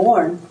Christ was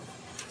born,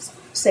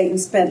 Satan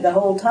spent the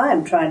whole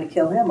time trying to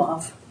kill him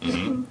off,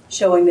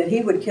 showing that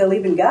he would kill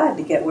even God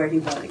to get where he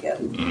wanted to go.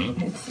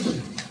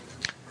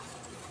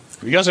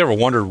 Have you guys ever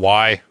wondered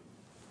why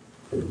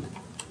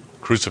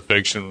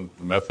crucifixion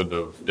method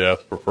of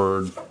death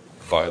preferred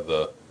by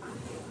the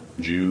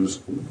Jews?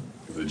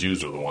 The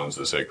Jews are the ones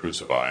that say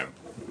crucify him.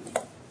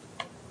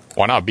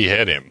 Why not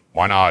behead him?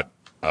 Why not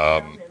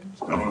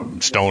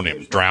stone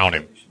him, drown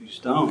him?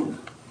 Stoned.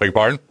 Beg your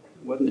pardon?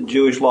 Wasn't the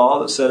Jewish law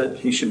that said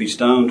he should be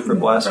stoned for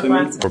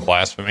blasphemy? For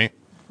blasphemy?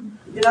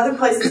 In other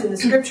places in the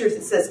scriptures,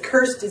 it says,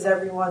 "Cursed is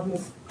everyone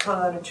who's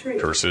hung on a tree."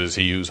 Cursed is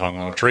he who's hung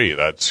on a tree.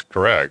 That's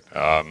correct.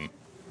 It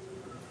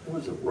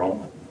was a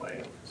Roman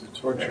way of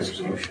torture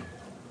execution.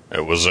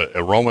 It was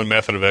a Roman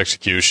method of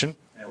execution.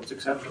 It was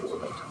acceptable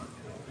at that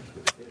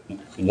time.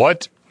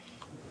 What?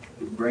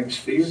 It brings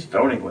fear.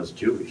 Stoning was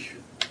Jewish.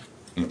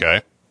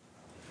 Okay.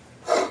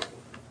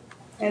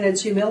 And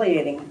it's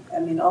humiliating. I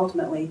mean,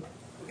 ultimately,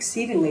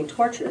 exceedingly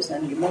torturous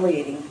and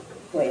humiliating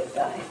way of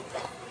dying.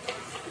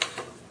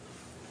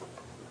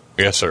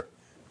 Yes, sir.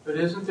 But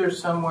isn't there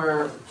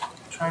somewhere, I'm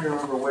trying to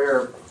remember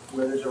where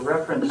there's a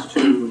reference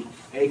to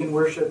pagan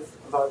worship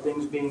about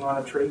things being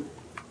on a tree?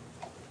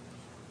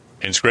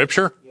 In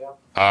Scripture?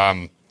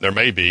 Yeah. There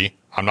may be.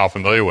 I'm not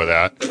familiar with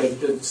that.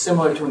 It's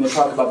similar to when they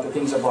talk about the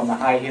things up on the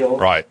high hill.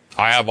 Right.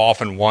 I have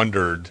often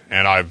wondered,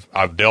 and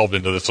I've delved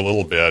into this a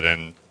little bit,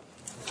 and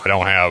I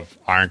don't have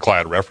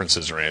ironclad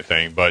references or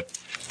anything, but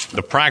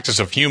the practice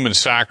of human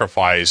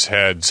sacrifice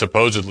had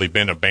supposedly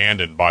been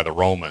abandoned by the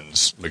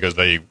Romans because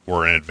they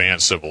were an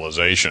advanced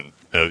civilization.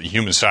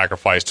 Human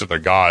sacrifice to their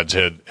gods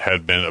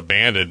had been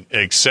abandoned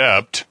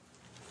except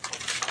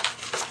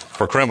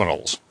for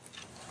criminals.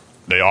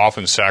 They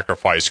often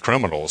sacrificed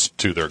criminals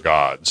to their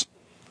gods.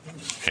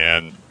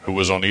 And who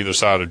was on either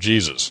side of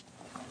Jesus?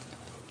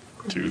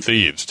 Two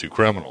thieves, two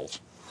criminals.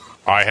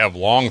 I have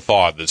long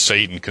thought that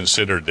Satan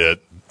considered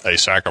it a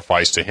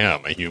sacrifice to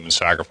him, a human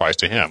sacrifice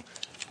to him.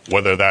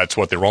 Whether that's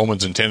what the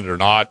Romans intended or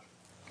not,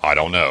 I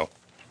don't know.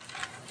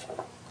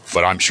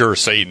 But I'm sure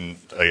Satan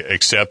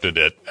accepted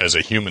it as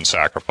a human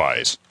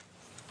sacrifice.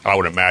 I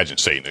would imagine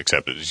Satan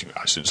accepted it.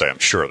 I shouldn't say I'm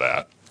sure of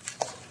that.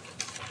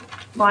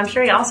 Well, I'm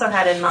sure he also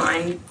had in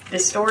mind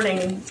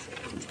distorting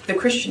the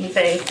Christian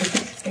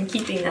faith and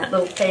keeping that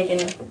little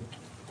pagan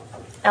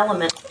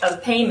element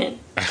of payment.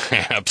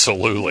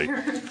 Absolutely.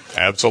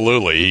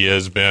 Absolutely. He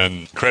has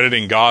been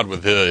crediting God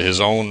with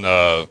his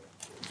own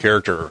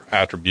character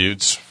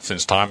attributes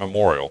since time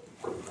immemorial.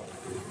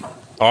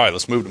 All right,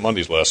 let's move to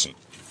Monday's lesson.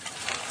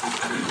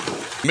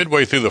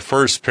 Midway through the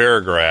first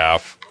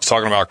paragraph, it's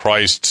talking about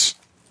Christ's,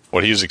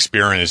 what he's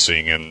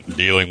experiencing and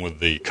dealing with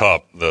the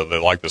cup, the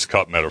like this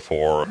cup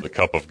metaphor, the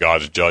cup of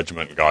God's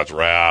judgment and God's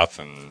wrath,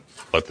 and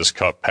let this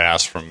cup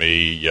pass from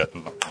me, yet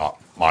not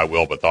my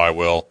will but thy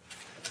will.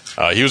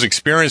 He was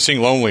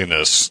experiencing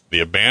loneliness, the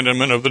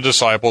abandonment of the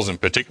disciples, and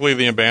particularly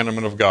the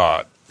abandonment of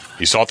God.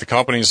 He sought the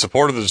company and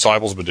support of the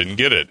disciples but didn't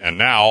get it. And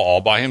now,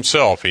 all by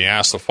himself, he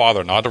asked the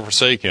Father not to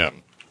forsake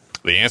him.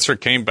 The answer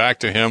came back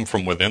to him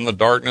from within the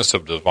darkness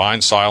of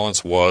divine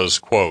silence was,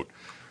 quote,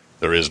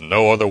 "There is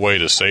no other way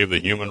to save the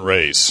human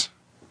race."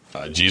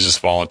 Jesus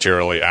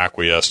voluntarily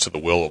acquiesced to the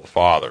will of the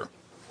Father.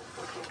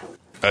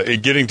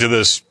 Getting to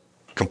this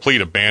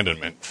complete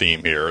abandonment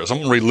theme here, so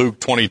I'm going to read Luke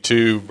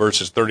 22,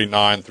 verses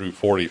 39 through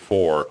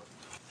 44.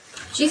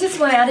 Jesus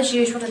went out as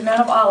usual to the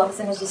Mount of Olives,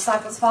 and his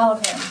disciples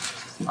followed him.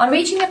 On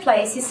reaching the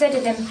place, he said to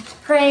them,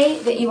 "Pray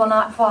that you will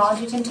not fall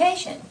into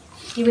temptation."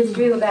 He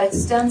withdrew about a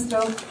stone's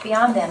throw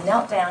beyond them,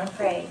 knelt down, and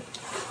prayed,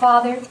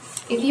 "Father,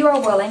 if you are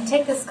willing,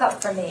 take this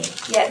cup from me,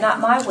 yet not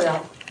my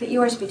will, but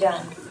yours be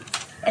done."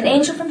 An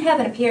angel from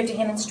heaven appeared to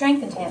him and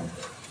strengthened him.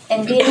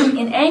 And being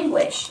in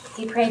anguish,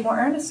 he prayed more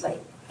earnestly,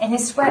 and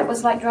his sweat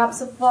was like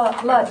drops of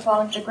blood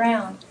falling to the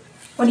ground.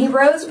 When he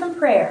rose from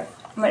prayer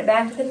and went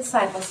back to the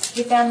disciples,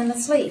 he found them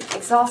asleep,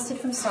 exhausted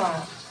from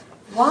sorrow.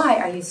 "Why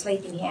are you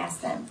sleeping?" he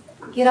asked them.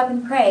 "Get up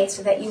and pray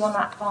so that you will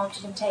not fall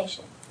into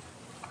temptation."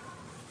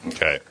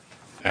 Okay.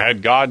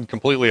 Had God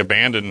completely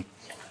abandoned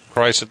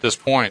Christ at this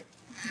point?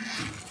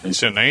 He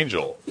sent an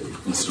angel.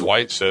 Mrs.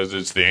 White says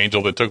it's the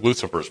angel that took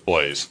Lucifer's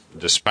place,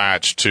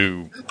 dispatched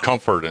to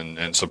comfort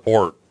and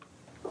support.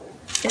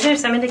 Is there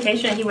some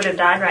indication he would have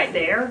died right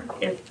there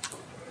if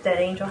that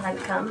angel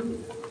hadn't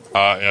come?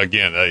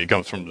 Again, it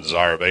comes from the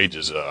Desire of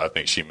Ages. I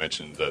think she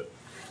mentioned that.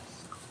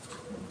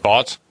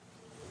 Thoughts?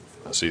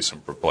 I see some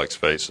perplexed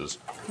faces.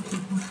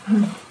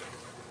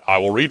 I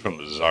will read from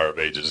the Desire of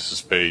Ages. This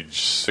is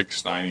page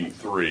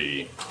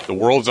 693. The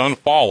worlds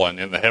unfallen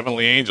and the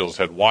heavenly angels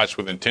had watched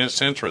with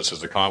intense interest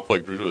as the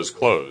conflict drew to its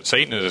close.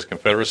 Satan and his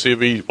confederacy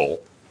of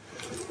evil,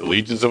 the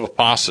legions of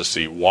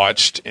apostasy,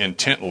 watched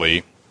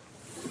intently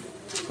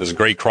this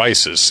great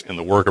crisis in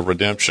the work of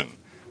redemption.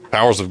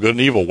 Powers of good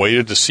and evil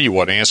waited to see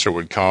what answer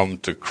would come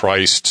to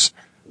Christ's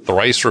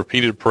thrice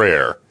repeated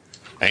prayer.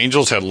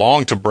 Angels had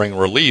longed to bring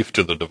relief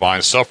to the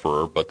divine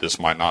sufferer, but this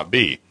might not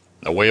be.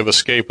 No way of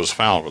escape was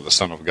found for the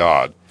Son of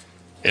God.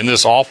 In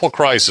this awful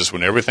crisis,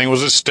 when everything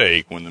was at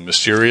stake, when the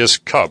mysterious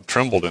cup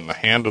trembled in the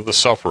hand of the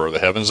sufferer, the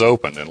heavens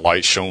opened and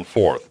light shone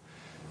forth.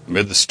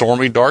 Amid the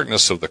stormy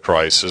darkness of the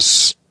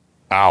crisis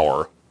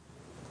hour,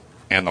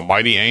 and the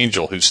mighty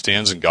angel who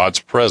stands in God's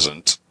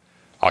presence,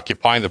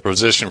 occupying the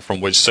position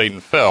from which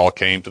Satan fell,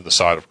 came to the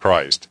side of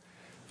Christ.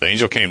 The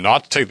angel came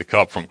not to take the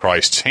cup from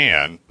Christ's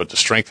hand, but to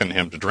strengthen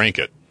him to drink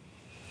it.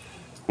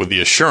 With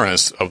the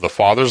assurance of the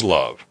Father's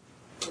love,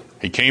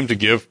 he came to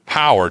give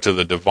power to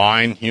the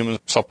divine human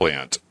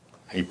suppliant.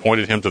 He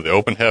pointed him to the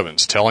open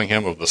heavens, telling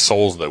him of the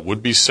souls that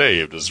would be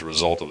saved as a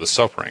result of his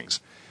sufferings.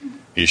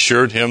 He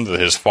assured him that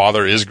his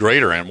Father is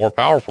greater and more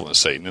powerful than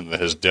Satan, and that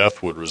his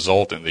death would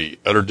result in the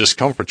utter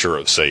discomfiture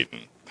of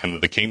Satan, and that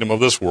the kingdom of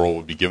this world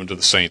would be given to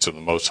the saints of the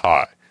Most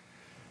High.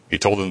 He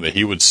told them that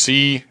he would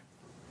see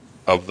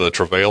of the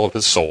travail of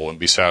his soul and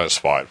be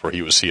satisfied, for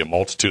he would see a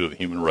multitude of the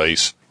human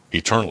race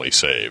eternally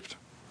saved.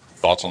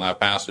 Thoughts on that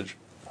passage?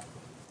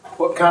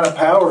 What kind of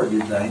power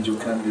did the angel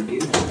come to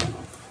give him?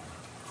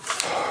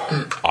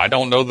 I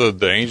don't know that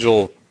the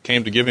angel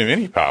came to give him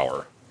any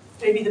power.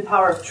 Maybe the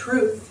power of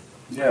truth.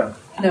 Yeah.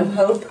 No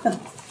hope.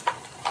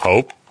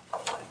 Hope?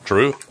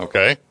 Truth?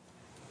 Okay.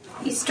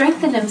 He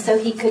strengthened him so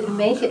he could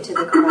make it to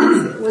the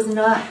cross. It was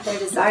not their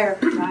desire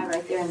to die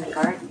right there in the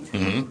garden.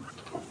 Mm-hmm.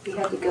 He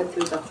had to go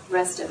through the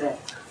rest of it.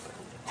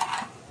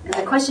 And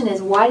the question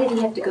is, why did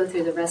he have to go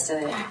through the rest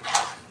of it?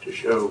 To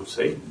show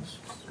Satan's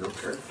real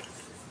character.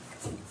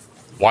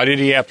 Why did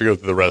he have to go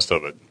through the rest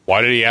of it?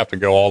 Why did he have to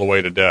go all the way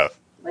to death?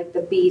 Like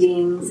the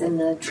beatings and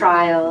the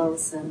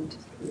trials and...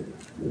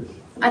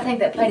 I think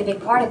that played a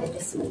big part of it,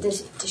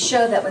 just to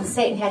show that when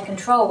Satan had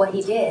control, what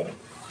he did.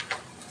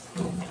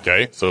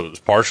 Okay, so it was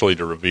partially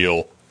to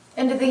reveal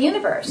Into the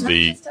universe, not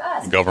the just to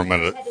us.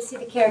 government We of, had to see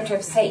the character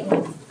of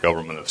Satan.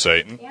 government of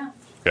Satan. Yeah.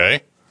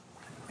 Okay.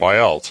 Why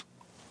else?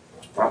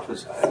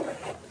 Prophesied.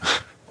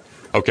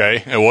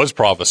 Okay, it was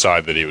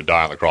prophesied that he would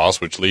die on the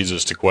cross, which leads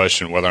us to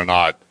question whether or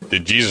not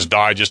did Jesus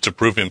die just to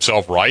prove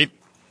himself right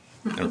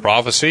in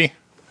prophecy?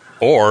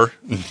 Or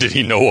did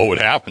he know what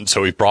would happen,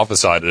 so he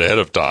prophesied it ahead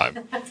of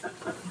time?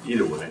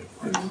 Either way.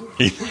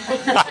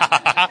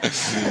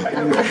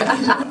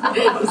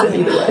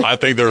 I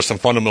think there are some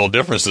fundamental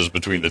differences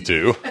between the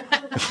two.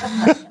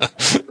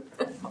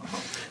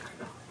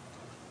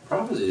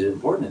 Prophecy is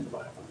important in the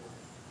Bible.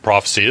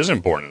 Prophecy is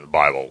important in the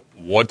Bible.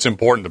 What's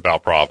important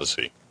about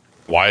prophecy?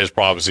 Why is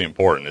prophecy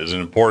important? Is it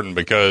important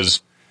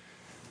because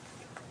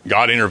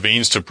God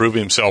intervenes to prove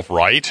himself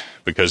right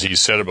because he's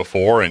said it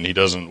before and he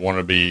doesn't want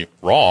to be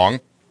wrong?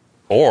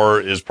 Or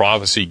is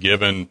prophecy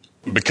given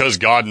because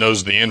God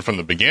knows the end from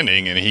the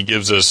beginning and he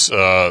gives us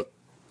an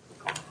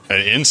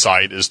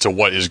insight as to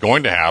what is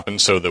going to happen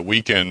so that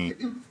we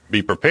can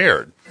be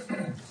prepared?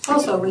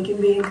 Also, we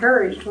can be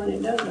encouraged when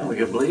it doesn't. We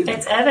can believe it.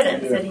 It's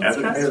evidence that he's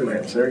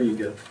trustworthy. There you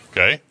go.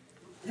 Okay.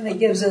 And it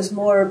gives us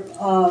more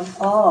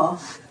awe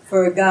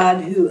for a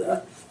God who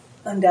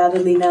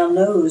undoubtedly now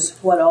knows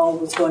what all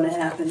was going to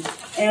happen,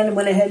 and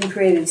went ahead and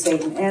created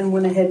Satan, and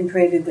went ahead and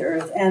created the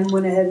earth, and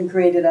went ahead and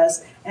created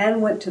us,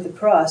 and went to the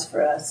cross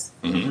for us.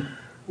 Mm-hmm.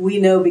 We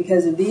know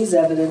because of these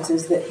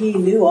evidences that he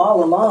knew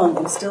all along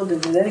and still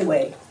did it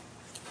anyway.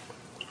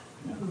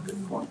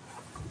 Good point.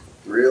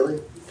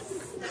 Really?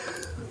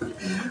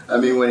 I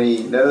mean, when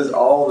he knows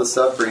all the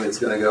suffering that's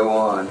going to go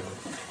on,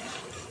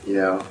 you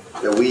know,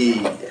 that we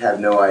have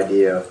no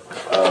idea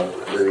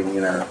of living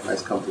in our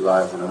nice, comfy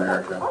lives in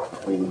America.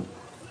 I mean,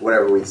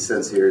 whatever we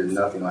sense here is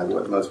nothing like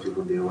what most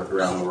people deal with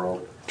around the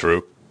world.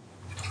 True.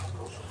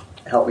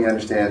 Help me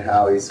understand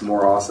how he's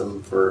more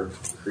awesome for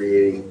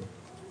creating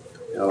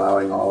and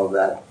allowing all of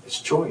that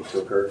choice to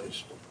occur.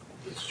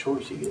 It's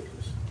choice he gives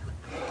us.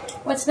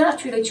 Well, it's not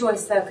truly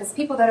choice, though, because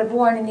people that are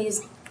born in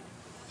these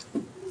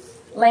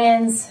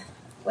lands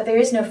where there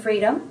is no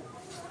freedom,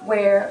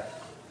 where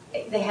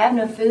they have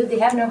no food, they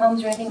have no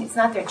homes or anything, it's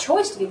not their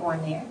choice to be born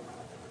there.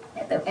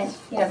 And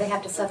you know, they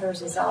have to suffer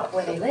as a result of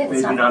where they live.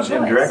 It's Maybe not not their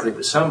them choice. directly,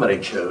 but somebody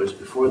chose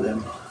before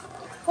them.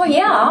 Well,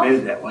 yeah. Made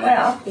it that way.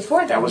 Well,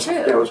 before them,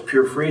 true. That was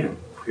pure freedom,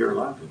 pure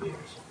love he gave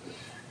us.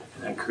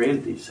 And that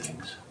created these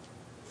things.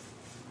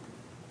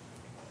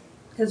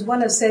 Because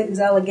one of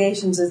Satan's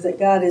allegations is that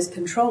God is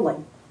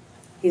controlling.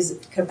 He's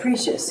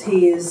capricious.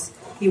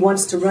 He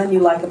wants to run you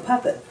like a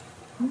puppet.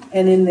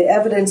 And in the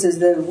evidence is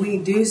that we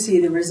do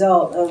see the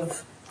result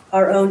of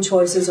our own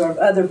choices or of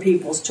other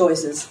people's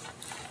choices.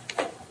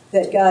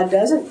 That God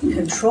doesn't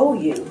control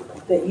you.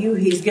 That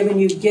He's given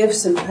you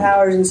gifts and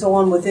powers and so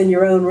on within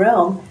your own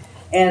realm.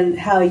 And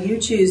how you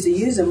choose to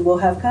use them will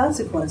have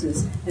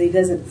consequences. And He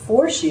doesn't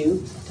force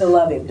you to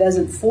love Him.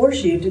 Doesn't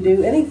force you to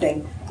do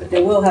anything. But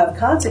they will have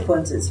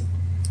consequences.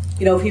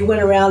 You know, if He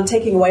went around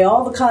taking away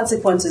all the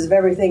consequences of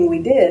everything we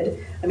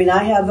did. I mean,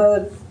 I have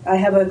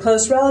a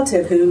close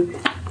relative who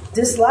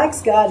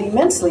dislikes God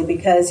immensely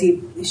because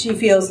she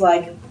feels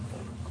like,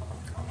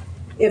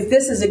 if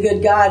this is a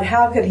good God,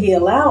 how could He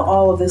allow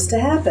all of this to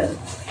happen?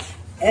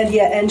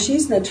 And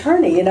she's an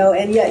attorney, you know,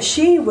 and yet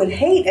she would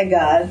hate a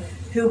God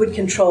who would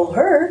control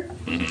her,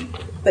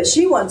 but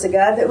she wants a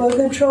God that will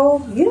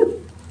control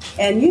you,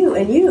 and you,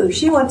 and you.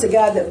 She wants a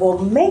God that will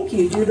make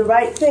you do the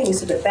right thing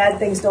so that bad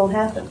things don't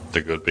happen.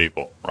 The good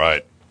people,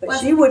 right. But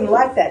she wouldn't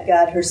like that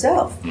God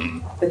herself.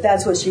 But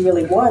that's what she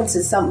really wants,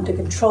 is something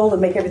to control and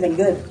make everything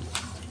good.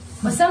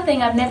 Well,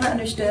 something I've never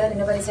understood, and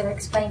nobody's ever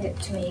explained it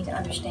to me to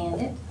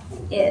understand it,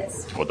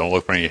 is... Well, don't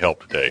look for any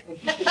help today.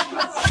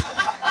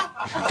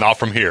 Not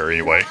from here,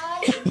 anyway.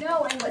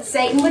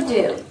 Satan would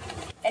do.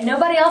 And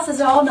nobody else is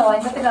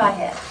all-knowing but the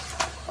Godhead.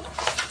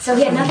 So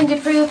he had nothing to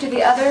prove to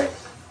the other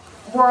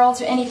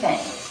worlds or anything.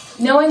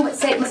 Knowing what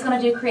Satan was going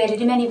to do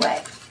created him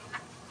anyway.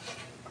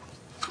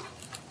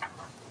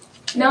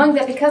 Knowing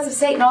that because of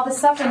Satan, all this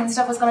suffering and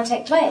stuff was going to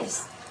take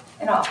place.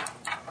 And all.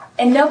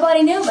 And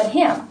nobody knew but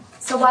him.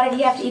 So why did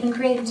he have to even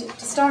create it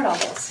to start all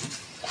this?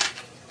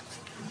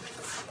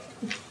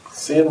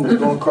 Sin was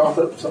going to crop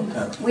up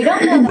sometime. We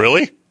don't know that.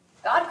 Really?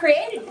 God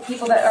created the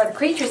people that are the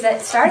creatures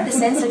that started the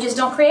sin, so just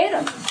don't create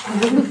them.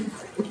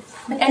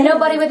 And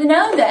nobody would have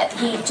known that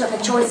he took a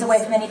choice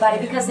away from anybody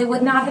because they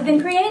would not have been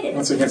created.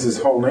 That's against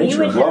his whole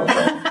nature of love.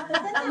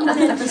 He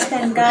wanted to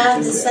spend God,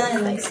 the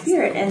Son, and the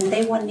Spirit, and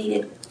they one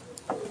needed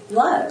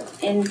love.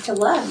 And to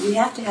love, you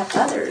have to have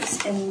others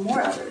and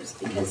more others.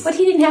 But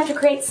he didn't have to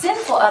create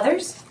sinful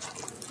others.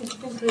 He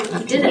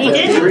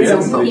didn't. We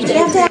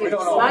don't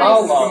know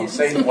how long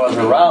Satan was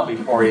around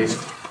before his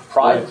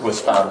pride was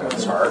found in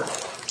his heart.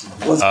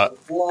 Was a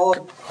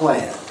flawed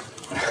plan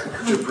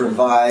to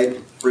provide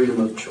freedom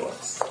of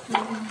choice.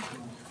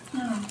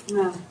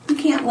 No. You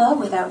can't love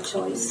without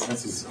choice.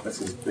 That's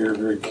his very,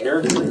 very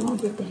character.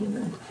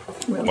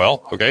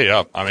 Well, okay,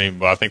 yeah. I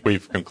mean, I think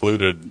we've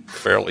concluded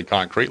fairly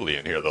concretely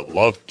in here that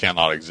love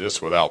cannot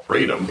exist without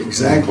freedom.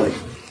 Exactly.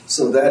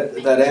 So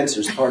that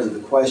answers part of the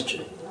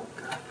question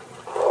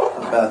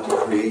about the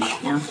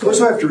creation. We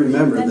also have to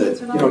remember that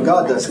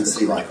God doesn't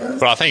see like us.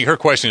 But I think her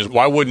question is,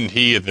 why wouldn't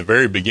he at the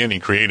very beginning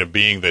create a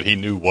being that he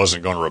knew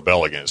wasn't going to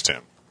rebel against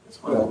him?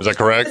 Is that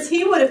correct? Because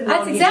he would have known.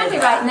 That's exactly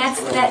right, and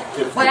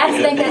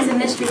that's a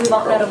mystery we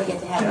won't ever get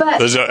to have.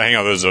 But Hang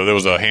on, there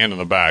was a hand in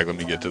the back. Let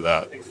me get to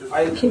that.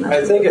 I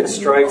think it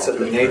strikes at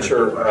the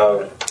nature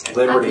of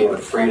liberty and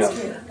freedom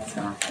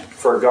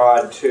for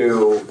God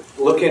to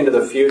look into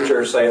the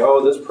future, say,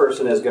 oh, this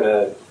person is going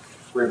to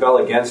rebel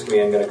against me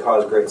and going to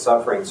cause great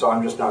suffering, so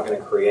I'm just not going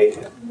to create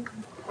him.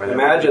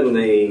 Imagine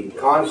the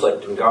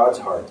conflict in God's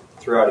heart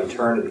throughout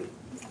eternity.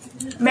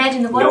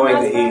 Imagine the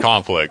what?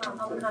 Conflict.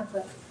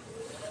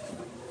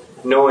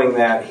 Knowing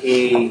that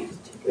he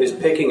is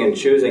picking and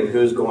choosing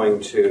who's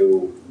going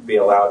to be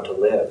allowed to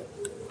live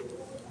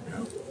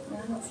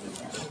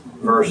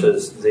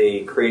versus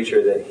the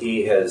creature that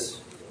he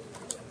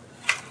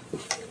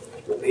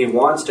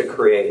wants to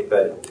create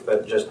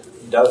but just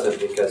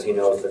doesn't because he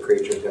knows the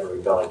creature is going to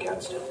rebel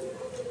against him.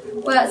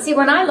 Well, see,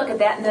 when I look at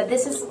that, and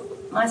this is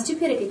my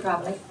stupidity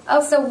probably.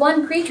 Oh, so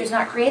one creature is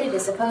not created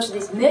as opposed to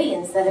these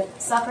millions that have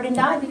suffered and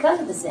died because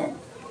of the sin.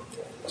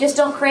 Just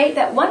don't create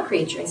that one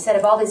creature instead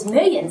of all these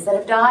millions that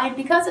have died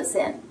because of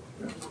sin.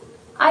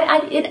 I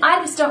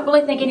just don't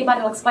really think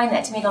anybody will explain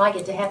that to me till I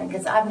get to heaven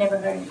because I've never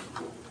heard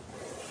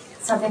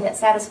something that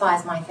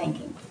satisfies my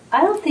thinking.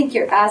 I don't think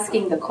you're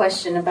asking the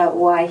question about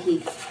why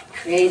he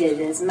created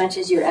as much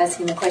as you're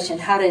asking the question,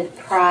 how did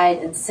pride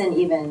and sin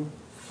even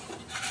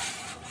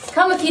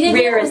come if you didn't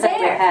rear know it its was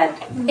ugly there? head?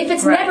 If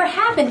it's never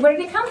happened, where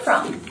did it come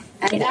from?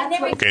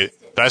 Okay,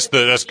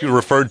 that's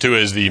referred to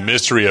as the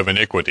mystery of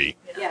iniquity.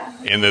 Yeah.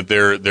 In that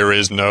there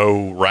is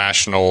no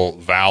rational,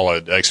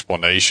 valid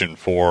explanation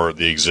for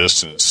the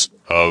existence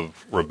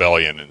of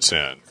rebellion and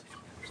sin.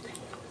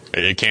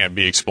 It can't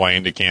be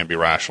explained, it can't be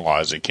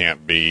rationalized, it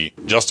can't be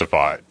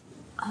justified.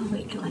 I'll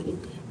wait till I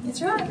get there.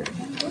 That's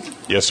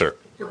right. Yes, sir.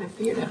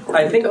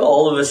 I think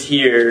all of us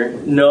here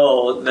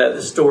know that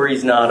the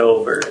story's not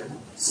over.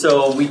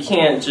 So we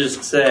can't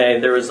just say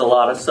there was a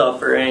lot of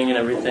suffering and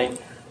everything.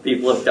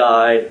 People have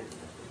died.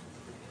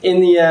 In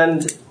the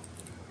end,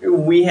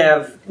 we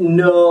have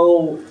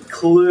no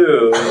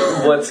clue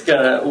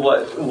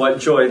what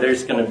joy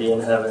there's gonna be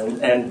in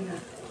heaven,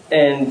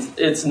 and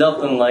it's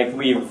nothing like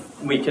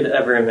we could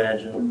ever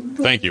imagine.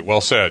 Thank you.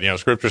 Well said.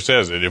 Scripture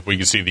says that if we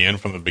could see the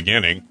end from the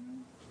beginning,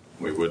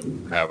 we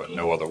would have it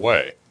no other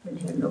way.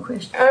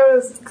 I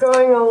was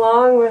going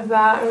along with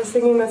that. I was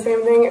thinking the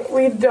same thing.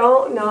 We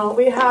don't know.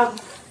 We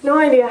have no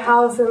idea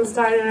how sin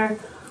started or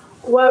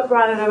what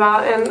brought it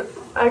about, and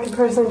I could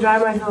personally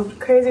drive myself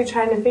crazy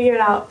trying to figure it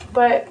out.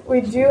 But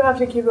we do have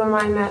to keep in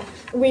mind that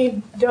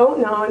we don't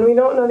know, and we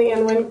don't know the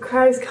end. When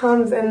Christ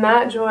comes and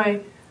that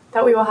joy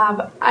that we will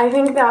have, I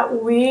think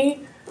that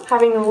we,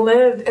 having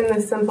lived in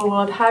this sinful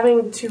world,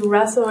 having to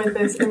wrestle with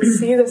this and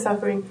see the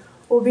suffering,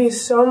 will be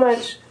so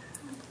much,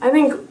 I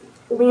think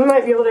we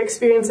might be able to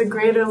experience a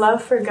greater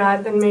love for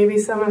God than maybe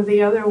some of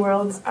the other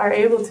worlds are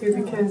able to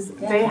because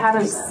they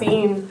haven't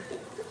seen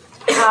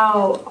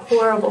how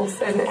horrible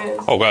sin is.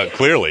 Oh, God,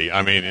 clearly.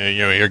 I mean,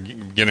 you're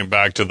getting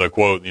back to the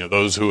quote,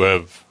 those who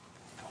have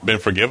been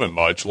forgiven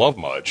much, love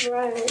much.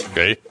 Right.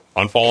 Okay?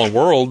 Unfallen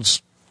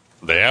worlds,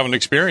 they haven't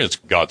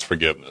experienced God's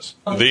forgiveness.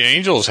 The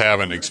angels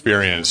haven't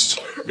experienced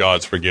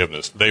God's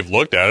forgiveness. They've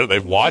looked at it,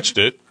 they've watched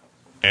it,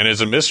 and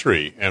it's a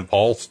mystery. And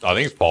Paul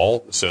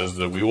says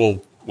that we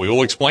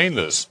will explain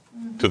this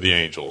to the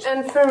angels.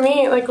 And for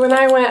me, like when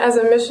I went as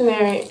a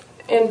missionary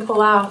in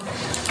Palau,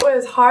 it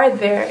was hard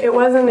there. It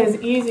wasn't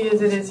as easy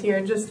as it is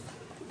here, just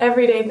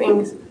everyday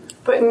things.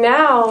 But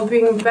now,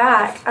 being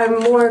back, I'm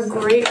more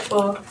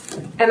grateful.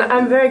 And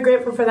I'm very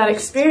grateful for that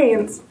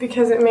experience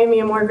because it made me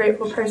a more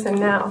grateful person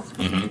now.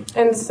 Mm-hmm.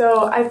 And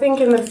so I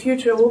think in the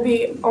future we'll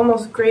be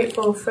almost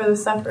grateful for the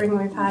suffering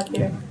we've had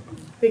here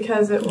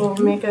because it will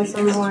make us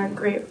a more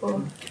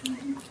grateful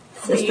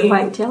Sister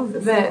White tells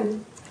us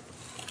then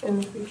in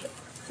the future.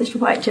 Sister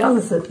White tells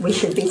us that we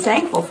should be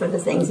thankful for the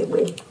things that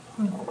we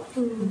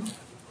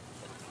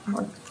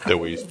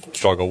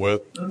struggle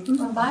with. Mm-hmm.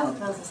 Well, the Bible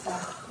tells us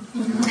that.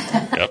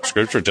 Yep,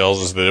 Scripture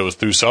tells us that it was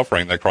through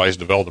suffering that Christ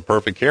developed a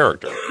perfect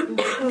character.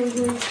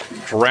 To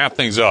wrap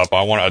things up,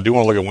 I do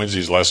want to look at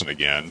Wednesday's lesson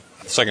again.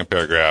 Second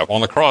paragraph.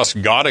 On the cross,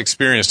 God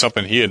experienced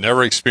something he had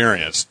never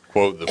experienced.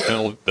 Quote,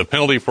 the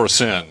penalty for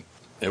sin.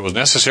 It was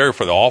necessary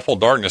for the awful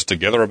darkness to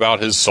gather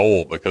about his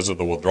soul because of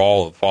the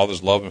withdrawal of the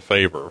Father's love and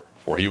favor,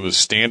 for he was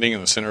standing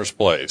in the sinner's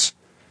place.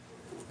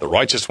 The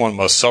righteous one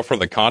must suffer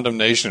the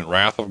condemnation and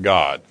wrath of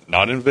God,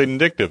 not in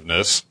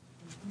vindictiveness,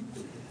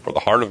 for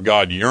the heart of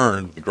God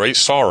yearned with great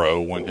sorrow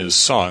when his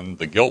Son,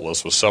 the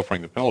guiltless, was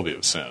suffering the penalty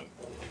of sin.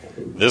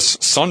 This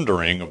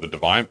sundering of the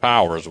divine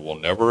powers will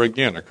never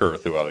again occur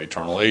throughout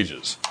eternal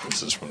ages.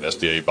 This is from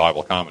SDA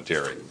Bible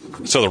Commentary.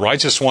 So the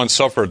righteous one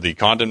suffered the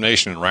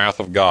condemnation and wrath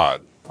of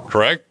God.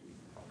 Correct?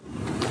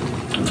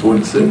 That's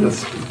what it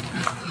says.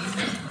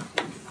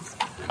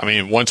 I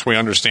mean, once we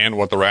understand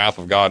what the wrath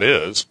of God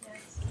is,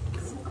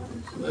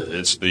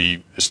 it's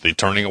the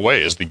turning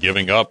away, it's the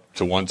giving up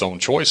to one's own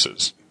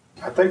choices.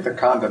 I think the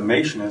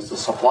condemnation is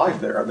supplied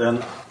there. Then,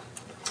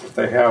 if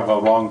they have a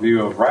wrong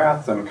view of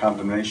wrath, then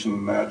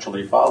condemnation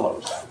naturally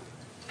follows.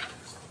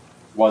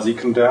 Was he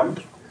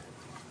condemned?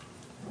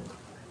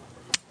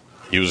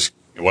 He was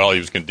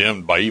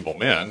condemned by evil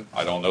men.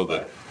 I don't know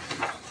that.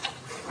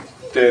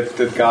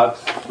 Did God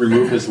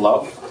remove his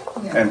love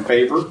and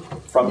favor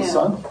from the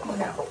Son?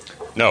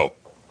 No.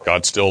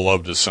 God still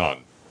loved his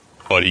Son,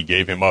 but he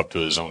gave him up to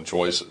his own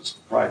choices.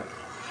 Right.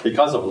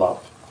 Because of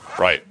love.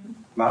 Right.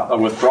 Not a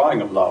withdrawing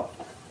of love,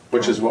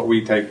 which is what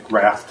we take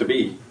wrath to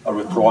be. A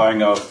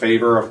withdrawing of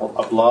favor,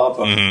 of love,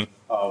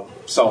 of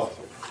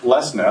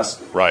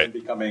selflessness. Right. And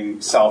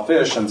becoming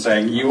selfish and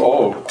saying, you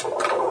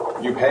owe,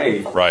 you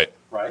pay. Right.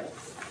 Right?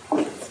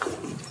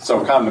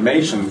 So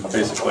condemnation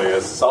basically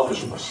is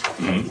selfishness.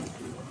 Mm-hmm.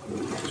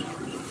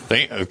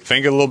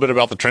 Think a little bit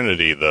about the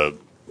Trinity, the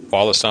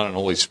Father, Son, and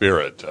Holy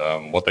Spirit,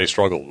 what they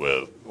struggled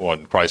with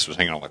when Christ was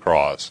hanging on the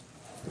cross.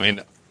 I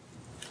mean,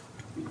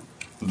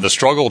 the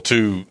struggle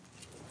to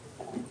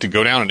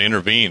go down and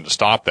intervene to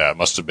stop that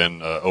must have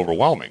been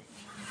overwhelming.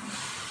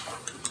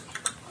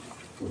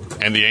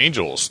 And the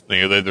angels,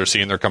 they're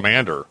seeing their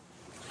commander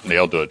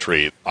nailed to a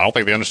tree. I don't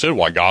think they understood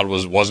why God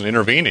wasn't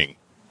intervening.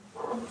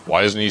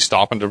 Why isn't he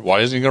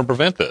why isn't he going to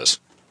prevent this?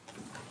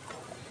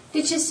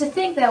 It's just to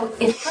think that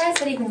if Christ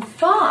had even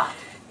thought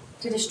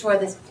to destroy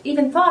this,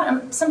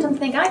 I sometimes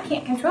think I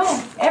can't control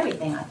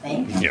everything, I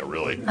think. Yeah,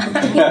 really.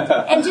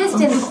 And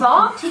just in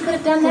thought, he could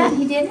have done that and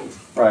he didn't.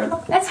 Right.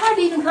 That's hard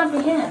to even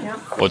comprehend.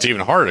 Well, it's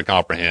even harder to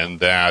comprehend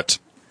that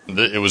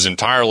it was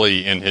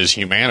entirely in his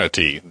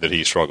humanity that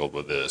he struggled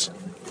with this.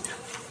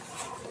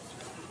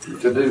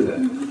 To do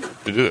that.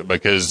 To do it,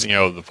 because,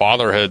 the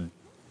Father had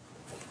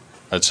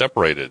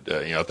separated,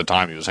 at the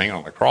time he was hanging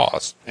on the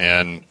cross.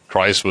 And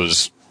Christ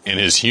was, in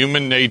his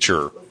human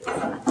nature,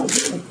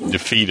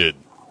 defeated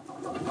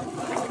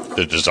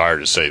the desire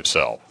to save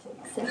self.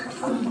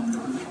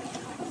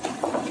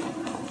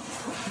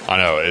 I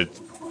know, it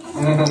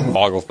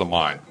boggles the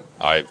mind.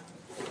 I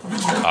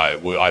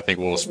think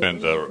we'll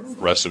spend the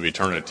rest of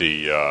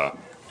eternity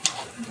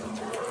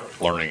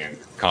learning and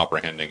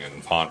comprehending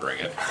and pondering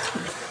it.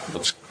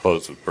 Let's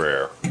close with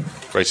prayer.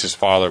 Gracious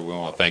Father, we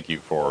want to thank you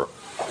for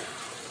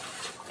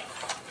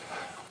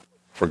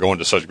going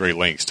to such great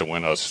lengths to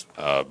win us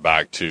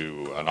back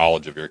to a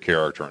knowledge of your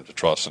character and to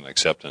trust and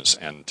acceptance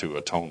and to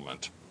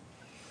atonement.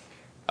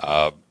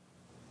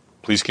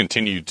 Please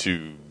continue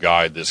to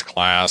guide this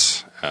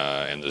class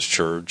and this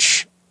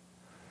church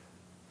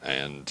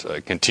and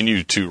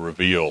continue to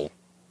reveal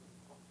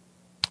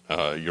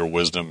your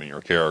wisdom and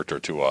your character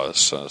to us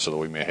so that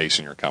we may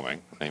hasten your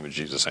coming. In the name of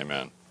Jesus,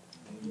 amen.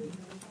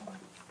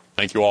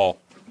 Thank you all.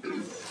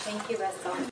 Thank you, Russell.